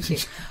 thank you.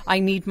 I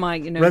need my,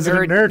 you know,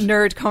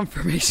 nerd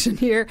confirmation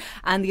here.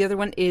 And the other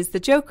one is the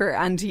Joker,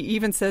 and he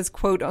even says,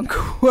 quote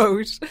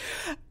unquote,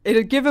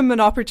 it'll give him an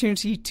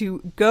opportunity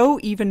to go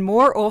even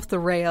more off the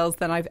rails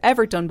than I've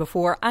ever done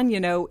before, and, you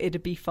know,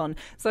 it'd be fun.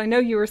 So I know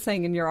you were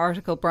saying in your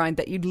article, Brian,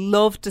 that you'd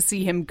love to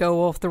see him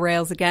go off the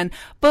rails again,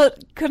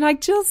 but can I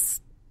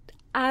just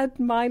add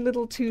my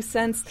little 2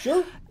 cents?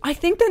 Sure. I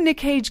think that Nick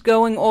Cage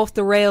going off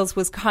the rails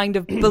was kind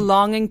of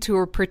belonging to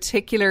a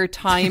particular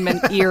time and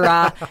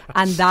era,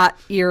 and that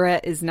era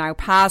is now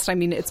past. I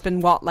mean, it's been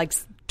like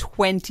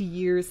 20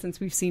 years since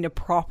we've seen a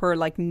proper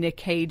like Nick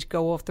Cage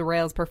go off the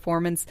rails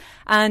performance.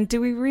 And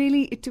do we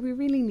really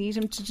need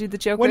him to do the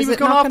Joker? When he was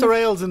going off the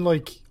rails in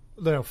like,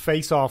 you know,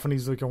 Face Off, and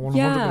he's like a $100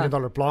 million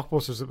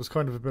blockbusters, it was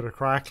kind of a bit of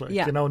crack. Like,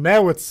 you know,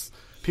 now it's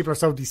people are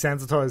so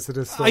desensitized to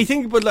this stuff. I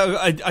think, but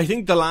I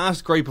think the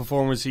last great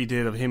performance he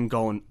did of him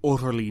going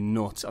utterly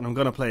nuts, and I'm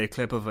going to play a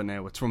clip of it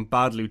now. It's from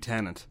Bad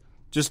Lieutenant.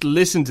 Just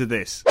listen to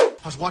this. I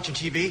was watching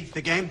TV,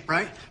 the game,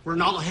 right?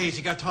 Ronaldo Hayes,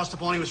 he got tossed the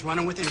ball and he was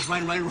running with it. He was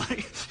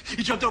running.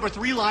 He jumped over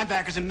 3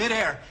 linebackers in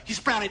midair. He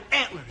sprouted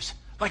antlers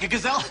like a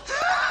gazelle,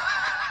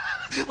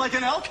 like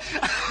an elk.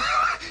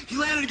 He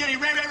landed again. He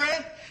ran.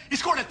 He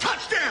scored a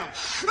touchdown.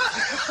 That's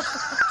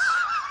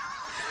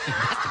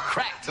the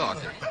crack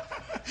talker.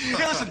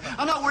 Hey, listen,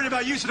 I'm not worried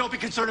about you, so don't be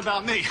concerned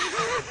about me.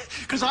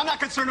 Because I'm not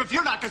concerned if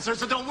you're not concerned,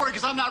 so don't worry,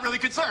 because I'm not really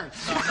concerned.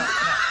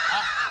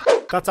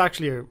 That's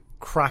actually a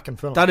cracking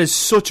film. That is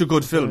such a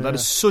good film. That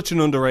is such an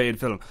underrated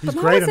film. He's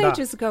but great that in was that.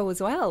 ages ago as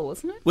well,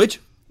 wasn't it?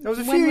 Which? That was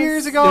a few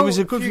years ago. It was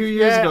a good few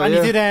years ago.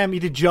 And he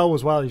did Joe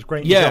as well. He's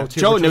great. Yeah, in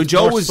Joe too.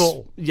 Joe was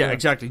subtle.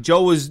 exactly.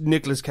 Joe was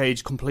Nicolas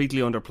Cage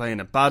completely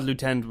underplaying it. Bad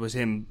Lieutenant was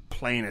him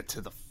playing it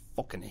to the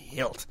fucking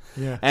hilt.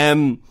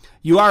 Yeah.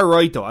 You are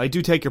right though. I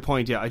do take your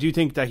point. Yeah, I do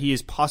think that he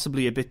is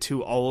possibly a bit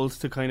too old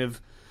to kind of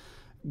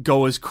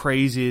go as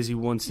crazy as he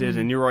once did.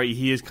 And you're right.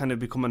 He is kind of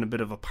becoming a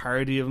bit of a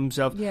parody of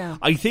himself. Yeah.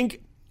 I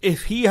think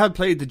if he had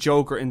played the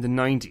Joker in the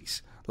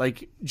 90s,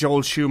 like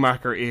Joel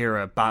Schumacher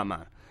era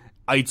Batman,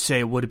 I'd say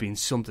it would have been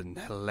something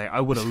hilarious.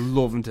 I would have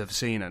loved to have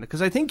seen it,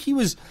 because I think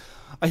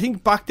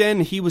back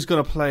then he was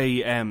going to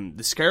play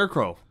the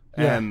Scarecrow,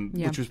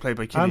 which was played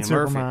by Cillian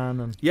Murphy. Superman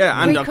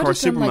and of course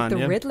Superman. Superman, Like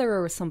the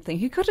Riddler or something.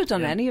 He could have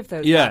done any of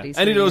those. Yeah, baddies,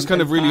 any of those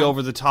kind of really been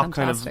over the top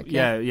kind of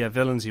fantastic,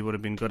 villains he would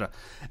have been good at.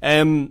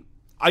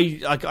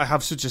 I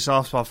have such a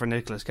soft spot for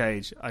Nicolas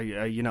Cage.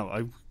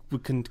 We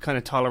can kind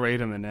of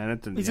tolerate him in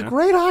anything. He's a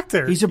great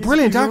actor. He's a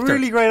brilliant actor. He's a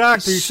really great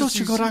actor. He's such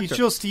a good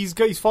actor.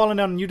 He's fallen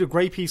down, and you did a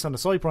great piece on the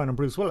site, Brian, and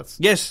Bruce Willis.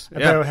 Yes.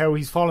 About how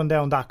he's fallen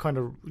down that kind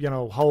of,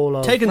 hole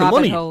of... Taking the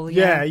money. Hole,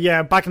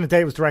 yeah. Back in the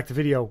day it was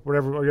direct-to-video,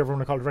 whatever you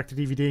want to call it,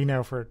 direct-to-DVD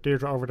now for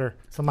Deirdre over there.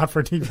 So not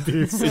for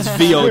DVDs. It's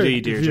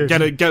VOD,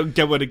 Deirdre.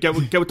 Get with it. Get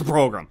with the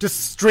program.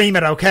 Just stream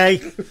it,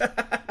 okay?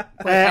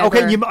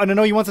 Okay, and I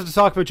know you wanted to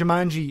talk about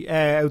Jumanji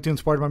out doing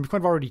Spider-Man. We've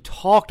kind of already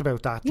talked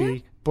about that,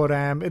 Dee. But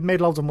it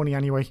made loads of money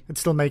anyway.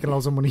 It's still making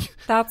loads of money.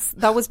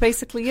 That was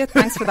basically it.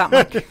 Thanks for that,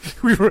 Mike.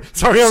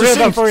 Sorry, I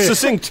ruined that for you.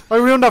 Succinct. I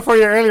ruined that for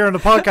you earlier in the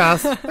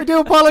podcast. I do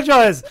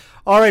apologise.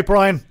 All right,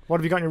 Brian, what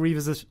have you got in your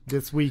revisit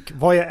this week?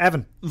 Via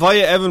Evan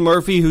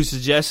Murphy, who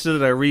suggested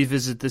that I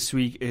revisit this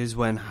week, is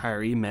When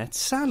Harry Met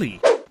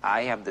Sally.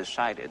 I have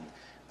decided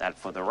that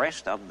for the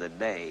rest of the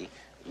day,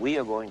 we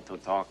are going to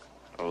talk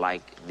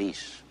like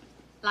this.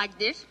 Like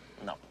this?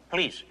 No,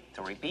 please,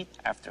 to repeat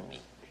after me.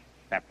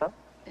 Pepper.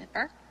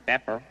 Pepper.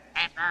 Pepper.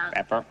 Pepper.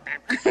 Pepper.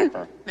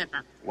 Pepper.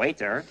 Pepper.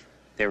 Waiter,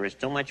 there is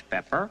too much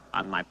pepper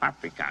on my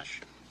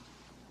paprikash.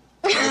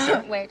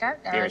 Waiter,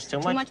 There is too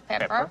much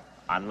pepper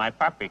on my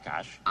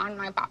paprikash. on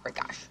my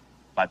paprikash.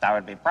 But I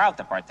would be proud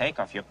to partake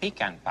of your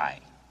pecan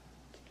pie.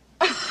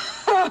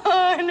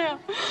 Oh, no.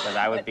 But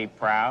I would be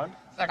proud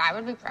But I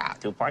would be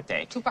proud to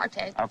partake to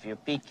partake of your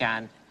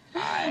pecan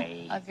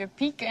pie. of your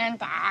pecan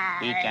pie.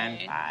 Pecan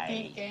pie.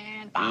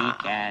 Pecan pie.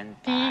 Pecan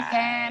pie.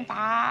 Pecan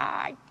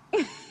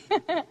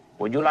pie.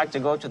 Would you like to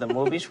go to the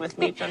movies with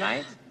me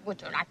tonight?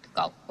 Would you like to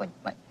go? What?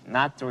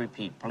 Not to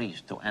repeat,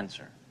 please, to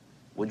answer.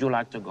 Would you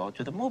like to go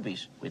to the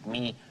movies with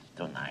me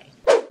tonight?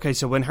 Okay,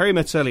 so When Harry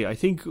Met Sally, I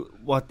think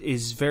what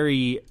is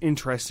very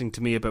interesting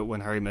to me about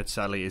When Harry Met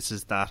Sally is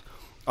that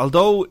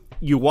although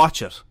you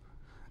watch it,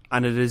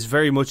 and it is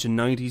very much a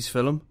 90s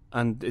film,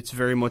 and it's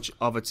very much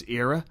of its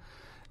era,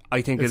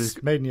 I think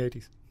It's made in the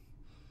 80s.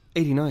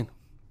 89.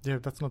 Yeah,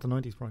 that's not the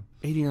 90s, Brian.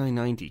 89,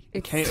 90.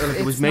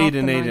 It was made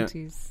in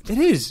 90s. It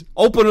is.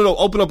 Open it up.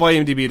 Open up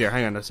IMDb there.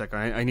 Hang on a second.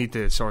 I need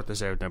to sort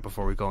this out now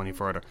before we go any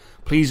further.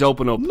 Please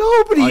open up.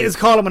 Nobody is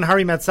calling When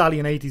Harry Met Sally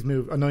an 90s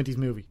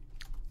movie.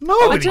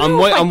 Nobody.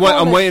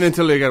 I'm waiting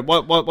until they get it.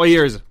 What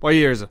year is it?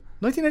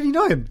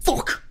 1989.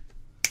 Fuck.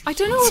 I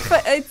don't know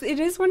if it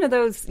is one of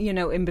those,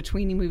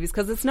 in-betweeny movies,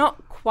 because it's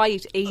not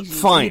quite 80s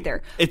Fine.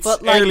 either. It's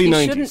but early you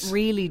 90s. shouldn't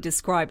really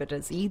describe it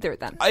as either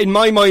then. In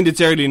my mind,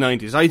 it's early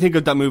 90s. I think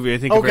of that movie, I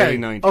think of early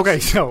 90s. Okay,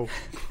 so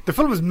the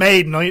film was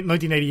made in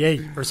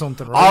 1988 or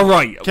something, right? All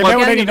right. Came out in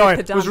Getting a bit 89.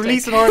 It was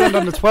released in Ireland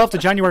on the 12th of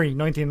January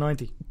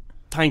 1990.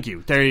 Thank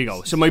you. There you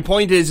go. So my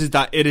point is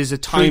that it is a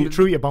time...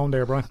 True your bone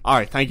there, Brian. All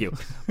right, thank you.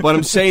 What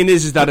I'm saying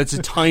is that it's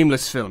a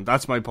timeless film.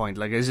 That's my point.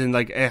 Like, as in,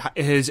 like, it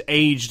has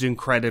aged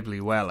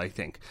incredibly well, I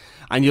think.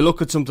 And you look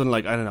at something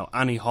like, I don't know,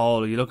 Annie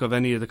Hall, or you look at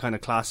any of the kind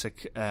of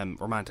classic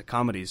romantic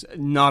comedies,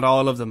 not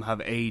all of them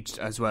have aged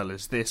as well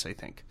as this, I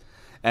think.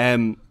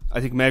 I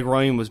think Meg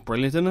Ryan was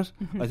brilliant in it.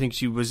 I think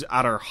she was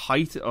at her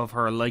height of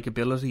her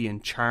likability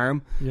and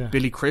charm. Yeah.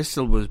 Billy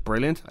Crystal was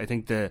brilliant. I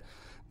think the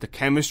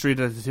chemistry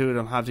that the two of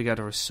them have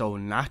together is so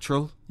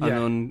natural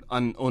and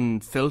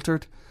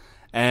unfiltered.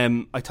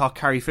 I thought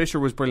Carrie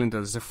Fisher was brilliant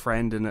as a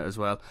friend in it as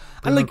well.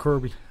 Bruno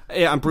Kirby.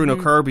 Yeah, and Bruno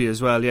Kirby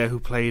as well, who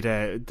played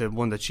the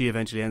one that she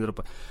eventually ended up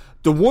with.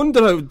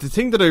 The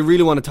thing that I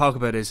really want to talk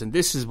about is, and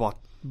this is what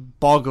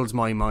boggles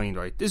my mind,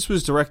 right? This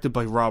was directed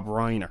by Rob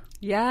Reiner.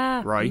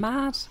 Yeah, right?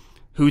 Mad.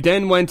 Who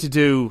then went to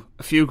do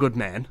A Few Good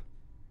Men,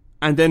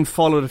 and then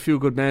followed A Few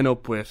Good Men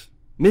up with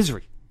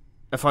Misery.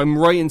 If I'm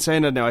right in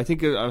saying that now, I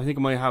think I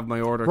might have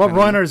my order. Rob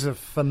Reiner is a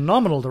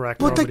phenomenal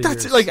director. But like,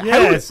 that's years. like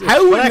Yeah,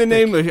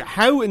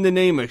 how in the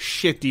name of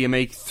shit do you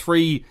make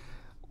three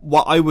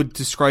what I would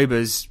describe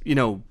as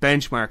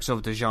benchmarks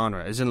of the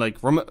genre? As in, like,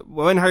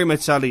 When Harry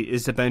Met Sally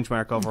is the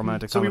benchmark of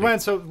romantic comedy.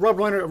 So Rob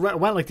Reiner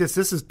went like this.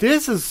 This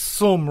is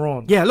some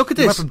run. Yeah, look at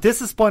this. He went from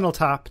This Is Spinal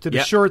Tap to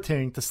The Sure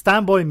Thing to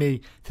Stand By Me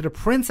to The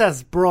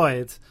Princess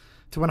Bride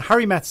to When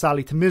Harry Met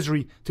Sally to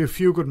Misery to A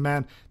Few Good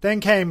Men. Then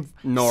came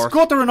North.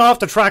 Scuttering off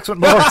the tracks with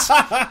North.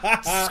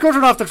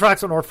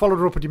 Followed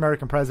her up with The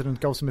American President,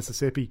 Goes to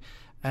Mississippi,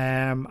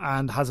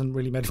 and hasn't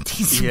really made a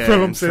decent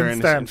film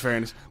since then. In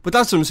fairness, but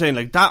that's what I'm saying.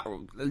 Like that,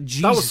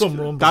 Jesus, that was some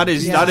run. That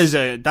is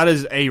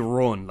a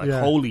run. Like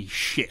holy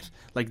shit!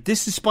 Like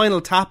This Is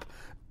Spinal Tap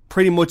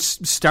pretty much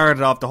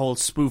started off the whole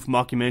spoof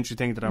mockumentary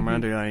thing that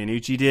Armando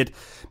Iannucci did.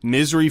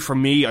 Misery, for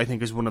me, I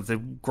think is one of the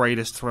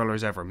greatest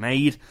thrillers ever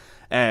made.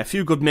 A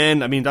Few Good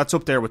Men, I mean, that's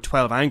up there with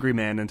 12 Angry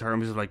Men in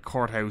terms of like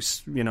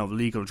courthouse,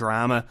 legal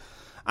drama.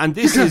 And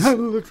this is,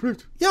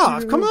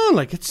 come on,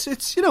 like it's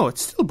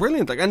still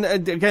brilliant. Like, and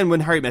again, When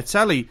Harry Met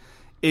Sally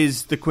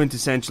is the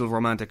quintessential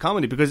romantic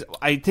comedy, because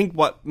I think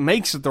what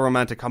makes it the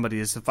romantic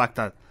comedy is the fact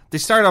that they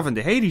start off and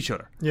they hate each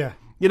other. Yeah,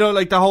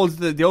 like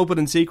the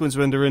opening sequence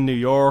when they're in New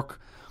York.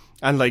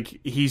 And, like,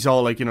 he's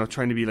all, like,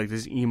 trying to be, like,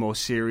 this emo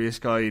serious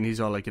guy. And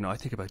he's all, like, I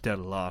think about death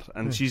a lot.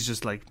 And she's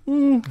just like,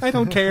 I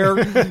don't care,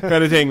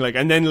 kind of thing. Like,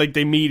 and then, like,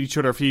 they meet each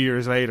other a few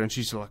years later. And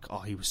she's like, oh,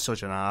 he was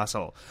such an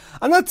asshole.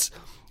 And that's,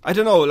 I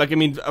don't know, like, I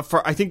mean,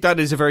 I think that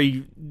is a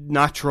very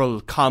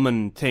natural,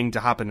 common thing to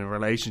happen in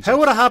relationships. How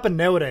would it happen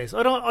nowadays?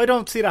 I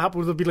don't see that happen.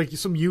 Would it be like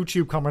some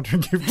YouTube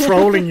commenter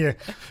trolling you,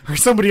 or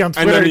somebody on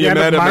Twitter? And then you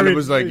met him and it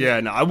was like,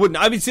 I wouldn't.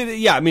 I would say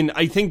that, I mean,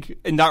 I think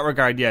in that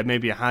regard,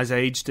 maybe it has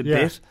aged a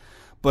bit.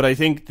 But I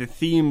think the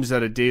themes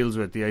that it deals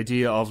with, the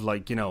idea of,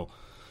 like,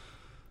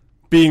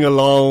 being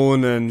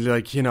alone and,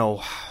 like,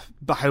 how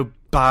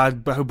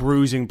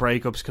bruising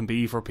breakups can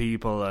be for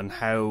people, and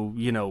how,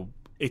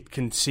 it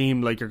can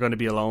seem like you're going to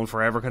be alone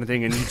forever, kind of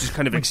thing, and you just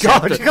kind of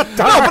accept it. No,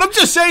 but I'm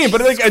just saying.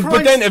 But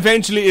but then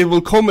eventually it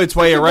will come its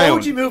way around.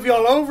 Emoji movie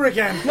all over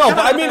again. No, but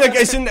I mean, like,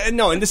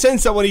 in the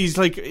sense that when he's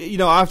like,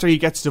 after he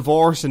gets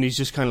divorced and he's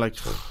just kind of like,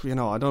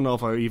 I don't know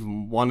if I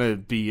even want to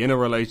be in a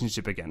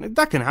relationship again.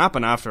 That can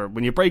happen after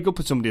when you break up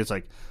with somebody. It's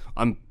like,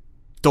 I'm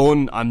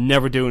done. I'm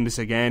never doing this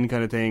again,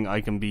 kind of thing.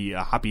 I can be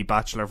a happy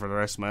bachelor for the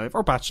rest of my life,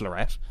 or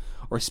bachelorette,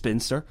 or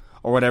spinster,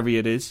 or whatever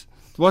it is.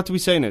 What do we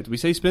say now? Do we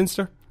say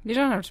spinster? You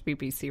don't have to be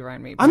BC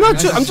around me. I'm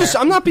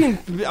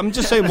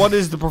just saying, what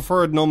is the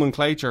preferred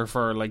nomenclature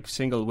for, like,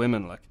 single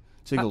women, like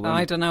single women?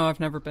 I don't know. I've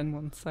never been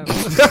one, so.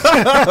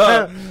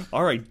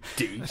 All right,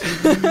 D.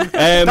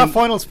 That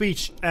final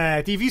speech.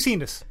 Have you seen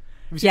this? Have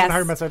you seen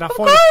Harry Met Sally? Of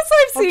course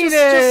I've seen it.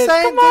 Just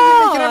saying, come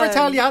on. You can never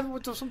tell you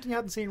something you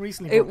hadn't seen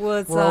recently. It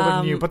was. We're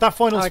all new. But that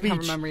final speech. I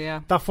can't remember.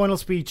 Yeah. That final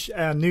speech,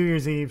 New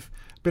Year's Eve.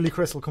 Billy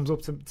Crystal comes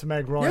up to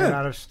Meg Ryan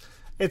at it.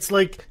 It's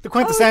like the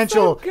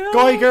quintessential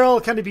guy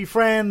girl. Can they be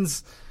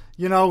friends?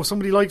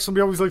 Somebody likes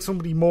somebody, always likes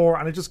somebody more,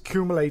 and it just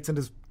accumulates in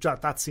this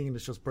that scene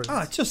is just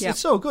brilliant. It's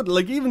so good.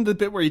 Like even the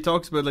bit where he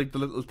talks about like the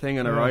little thing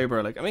on her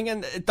eyebrow. Like I mean,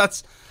 and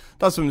that's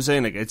what I'm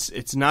saying. Like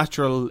it's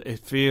natural. It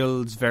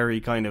feels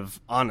very kind of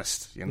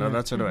honest. You know,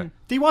 that sort of way.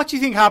 What do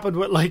you think happened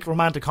with like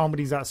romantic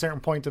comedies at a certain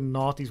point in the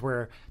noughties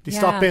where they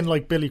stopped being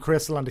like Billy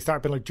Crystal and they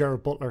started being like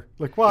Gerard Butler?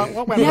 Like what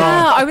went wrong?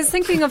 Yeah, I was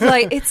thinking of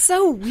like, it's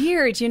so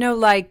weird, you know,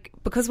 like,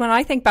 because when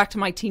I think back to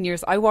my teen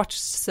years, I watched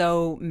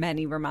so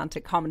many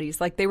romantic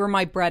comedies. Like, they were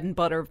my bread and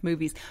butter of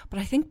movies. But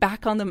I think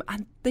back on them,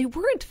 and they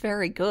weren't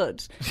very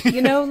good.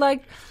 You know,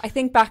 like, I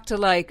think back to,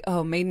 like,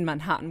 Made in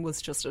Manhattan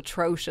was just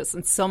atrocious.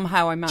 And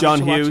somehow I managed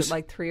to watch it,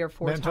 like, 3 or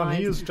 4 times. John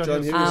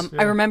Hughes.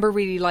 I remember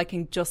really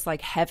liking Just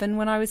Like Heaven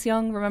when I was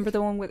young. Remember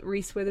the one with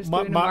Reese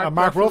Witherspoon and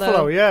Mark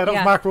Ruffalo? Yeah, that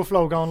was Mark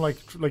Ruffalo going,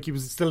 like he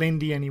was still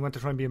indie and he went to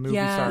try and be a movie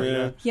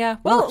star. Yeah.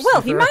 Well,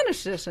 he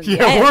managed it in the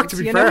it end. worked, to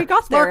be fair. Know, he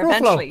got there Mark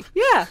eventually.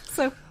 Ruffalo. Yeah,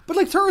 so... But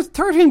like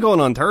 13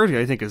 going on 30,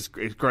 I think is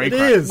great. It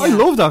crack. is. I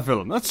love that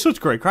film. That's such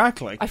great crack.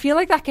 Like I feel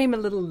like that came a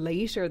little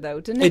later though,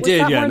 didn't it? It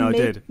did, yeah, it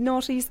did.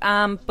 Noughties.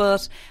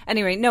 But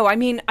anyway, no. I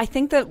mean, I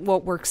think that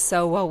what works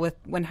so well with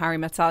When Harry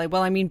Met Sally.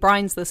 Well, I mean,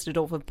 Brian's listed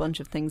off a bunch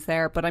of things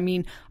there, but I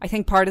mean, I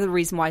think part of the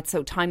reason why it's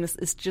so timeless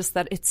is just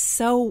that it's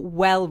so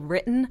well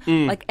written.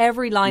 Like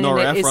every line in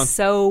it is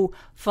so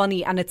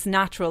funny and it's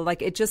natural.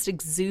 Like it just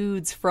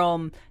exudes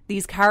from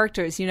these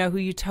characters, you know, who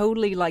you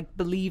totally like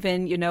believe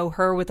in, you know,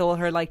 her with all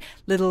her like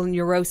little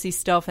neuroses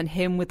stuff and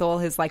him with all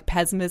his like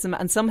pessimism,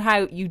 and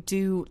somehow you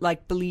do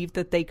like believe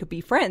that they could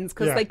be friends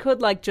because they could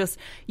like just,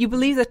 you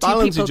believe that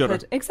balance two people each other.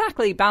 could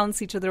exactly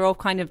balance each other off,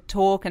 kind of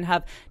talk and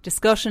have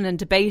discussion and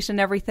debate and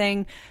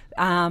everything.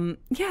 So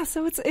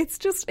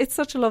it's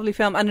such a lovely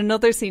film. And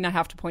another scene I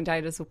have to point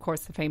out is of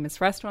course the famous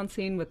restaurant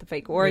scene with the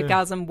fake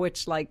orgasm,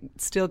 which like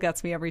still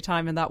gets me every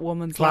time in that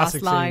woman's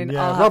Classic last line. Scene,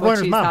 yeah. I'll Rob have what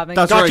Reiner's she's man. having.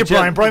 That's Gotcha,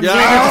 right, Brian. yeah.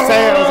 Brian was waiting to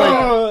say it.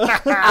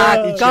 I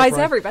was like, guys,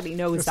 everybody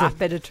knows that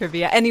bit of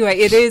trivia. Anyway,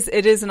 it is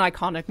an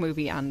iconic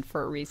movie and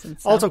for a reason.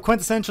 So. Also,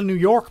 quintessential New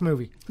York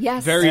movie.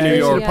 Yes, Very New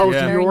York. Post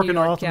Yeah. New Very York New and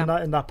all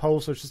York, in that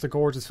poster. It's just a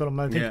gorgeous film.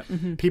 And I think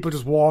Yeah. people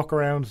just walk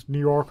around New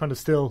York kind of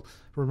still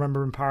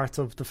remembering parts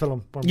of the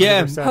film.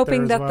 Yeah.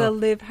 hoping that they'll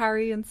live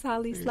Harry and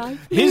Sally's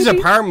life. His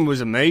apartment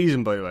was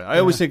amazing, by the way. I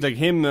always think like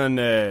him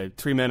and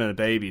Three Men and a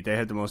Baby, they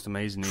had the most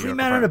amazing New York Three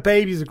Men and a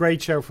Baby is a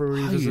great show for a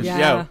revisit.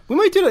 Yeah. We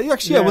might do that.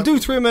 Actually, we'll do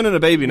Three Men and a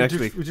Baby next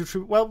week.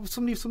 Well,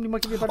 somebody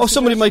might give you a better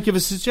Somebody suggestion. might give a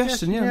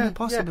suggestion. Yeah,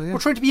 possibly. Yeah. We're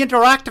trying to be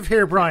interactive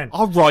here, Brian.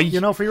 All right.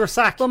 You know, for your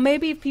sack. Well,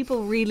 maybe if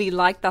people really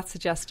like that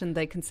suggestion,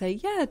 they can say,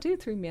 yeah, do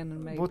Three Men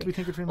and a Baby. What do we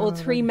think of Three Men Well, and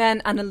a Three Baby?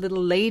 Men and a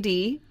Little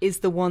Lady is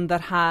the one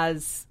that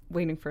has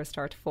Waiting for a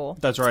Star to Fall.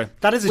 That's right.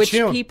 That is a which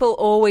tune. people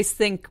always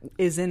think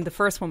is in the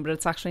first one, but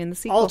it's actually in the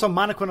sequel. Also,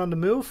 Mannequin on the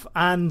Move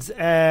and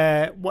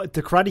the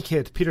Karate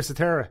Kid, Peter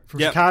Cetera from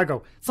Yep.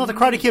 Chicago. It's not the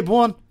Karate Kid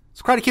 1,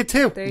 it's Karate Kid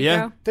 2. There you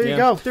go. There you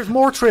go. There's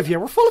more trivia.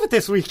 We're full of it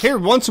this week. Here,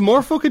 want some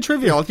more fucking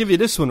trivia? I'll give you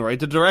this one, right?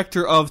 The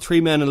director of Three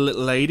Men and a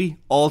Little Lady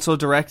also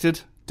directed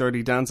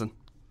Dirty Dancing.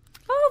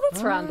 Oh,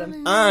 that's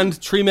random. And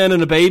Three Men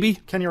and a Baby.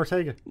 Kenny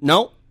Ortega.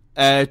 No.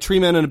 Three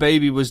Men and a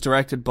Baby was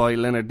directed by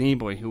Leonard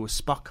Nimoy, who was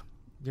Spock.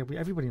 Yeah,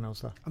 everybody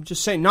knows that. I'm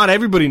just saying, not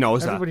everybody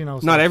knows Everybody that.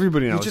 knows Not that.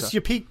 everybody knows that.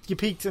 You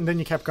peaked and then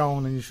you kept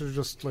going and you should have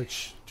just like...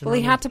 Well,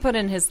 he had to put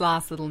in his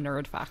last little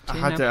nerd fact. I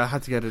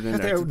had to get it in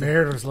there.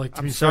 Nerders, like,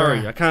 to be Sorry,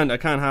 fair. I can't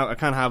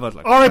have it.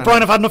 Like, All right,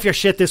 Brian, I've had enough of your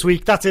shit this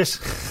week. That's it.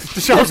 The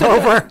show's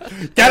over.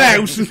 Get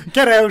out.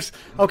 Get out.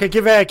 Okay,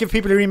 give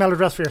people your email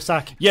address for your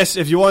sack. Yes,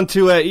 if you want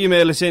to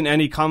email us in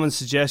any comments,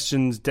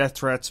 suggestions, death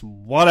threats,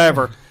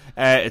 whatever,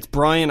 it's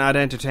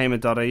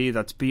brian@entertainment.ie.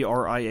 That's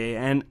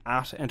BRIAN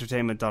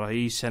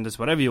 @entertainment.ie. Send us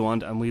whatever you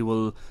want, and we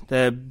will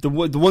the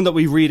one that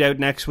we read out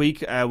next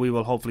week. We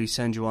will hopefully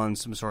send you on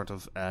some sort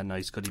of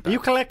nice goodie bag. Are you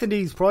collecting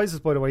these prizes,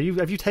 by the way?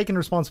 Have you taken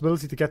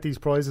responsibility to get these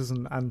prizes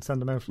and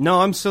send them out?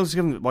 No, I'm still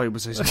giving. Why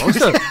was I supposed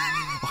to?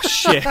 Oh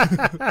shit!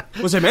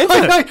 Was I meant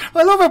to?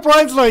 I love it.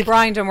 Brian's like,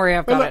 Brian, don't worry,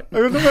 I've got it. I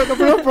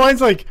love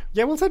Brian's like,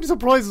 yeah, we'll send you some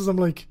prizes. I'm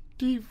like,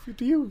 do you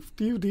deal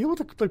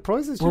with the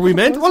prizes? Were we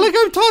meant? Well, like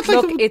I thought.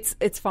 Like Look,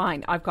 it's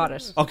fine. I've got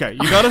it. Okay,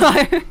 you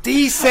got it.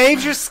 Dee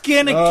saves your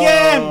skin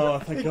again. Oh,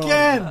 thank God.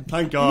 Again.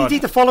 Thank You God.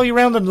 need to follow you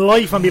around in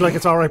life and be like,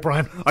 it's all right,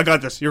 Brian. I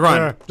got this. You're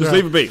on. Just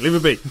leave it be. Leave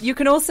it be. You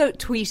can also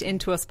tweet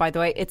into us, by the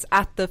way. It's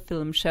at The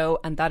Film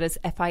Show, and that is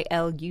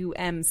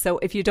FILUM. So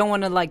if you don't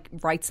want to like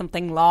write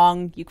something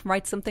long, you can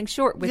write something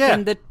short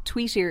within the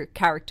tweeter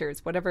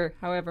characters,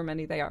 however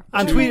many they are.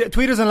 And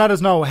tweet us and let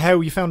us know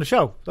how you found the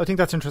show. I think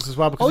that's interesting as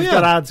well, because we've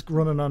got ads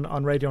running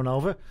on Radio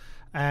Nova.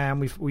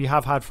 We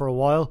have had for a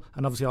while,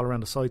 and obviously all around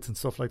the sites and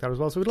stuff like that as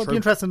well. So it'll be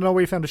interesting to know where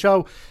you found the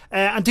show,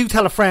 and do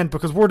tell a friend,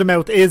 because word of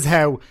mouth is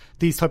how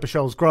these type of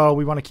shows grow.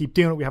 We want to keep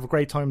doing it. We have a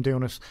great time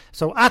doing it.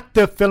 So at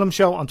The Film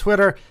Show on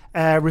Twitter,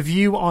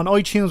 review on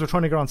iTunes. We're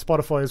trying to get on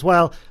Spotify as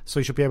well, so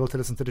you should be able to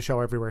listen to the show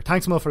everywhere.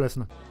 Thanks a lot for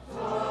listening.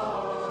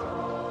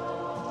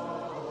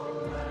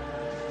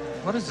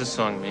 What does this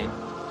song mean?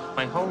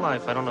 My whole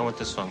life I don't know what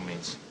this song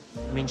means.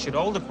 I mean, should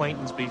old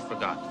acquaintance be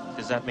forgot?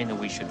 Does that mean that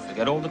we should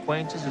forget old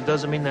acquaintances? It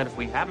doesn't mean that if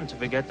we happen to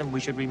forget them, we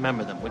should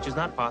remember them, which is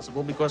not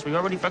possible because we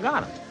already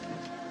forgot them.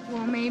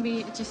 Well, maybe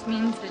it just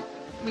means that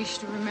we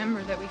should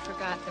remember that we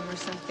forgot them or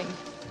something.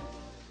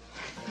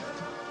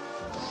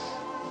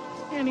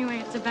 Anyway,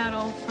 it's about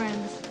old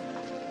friends.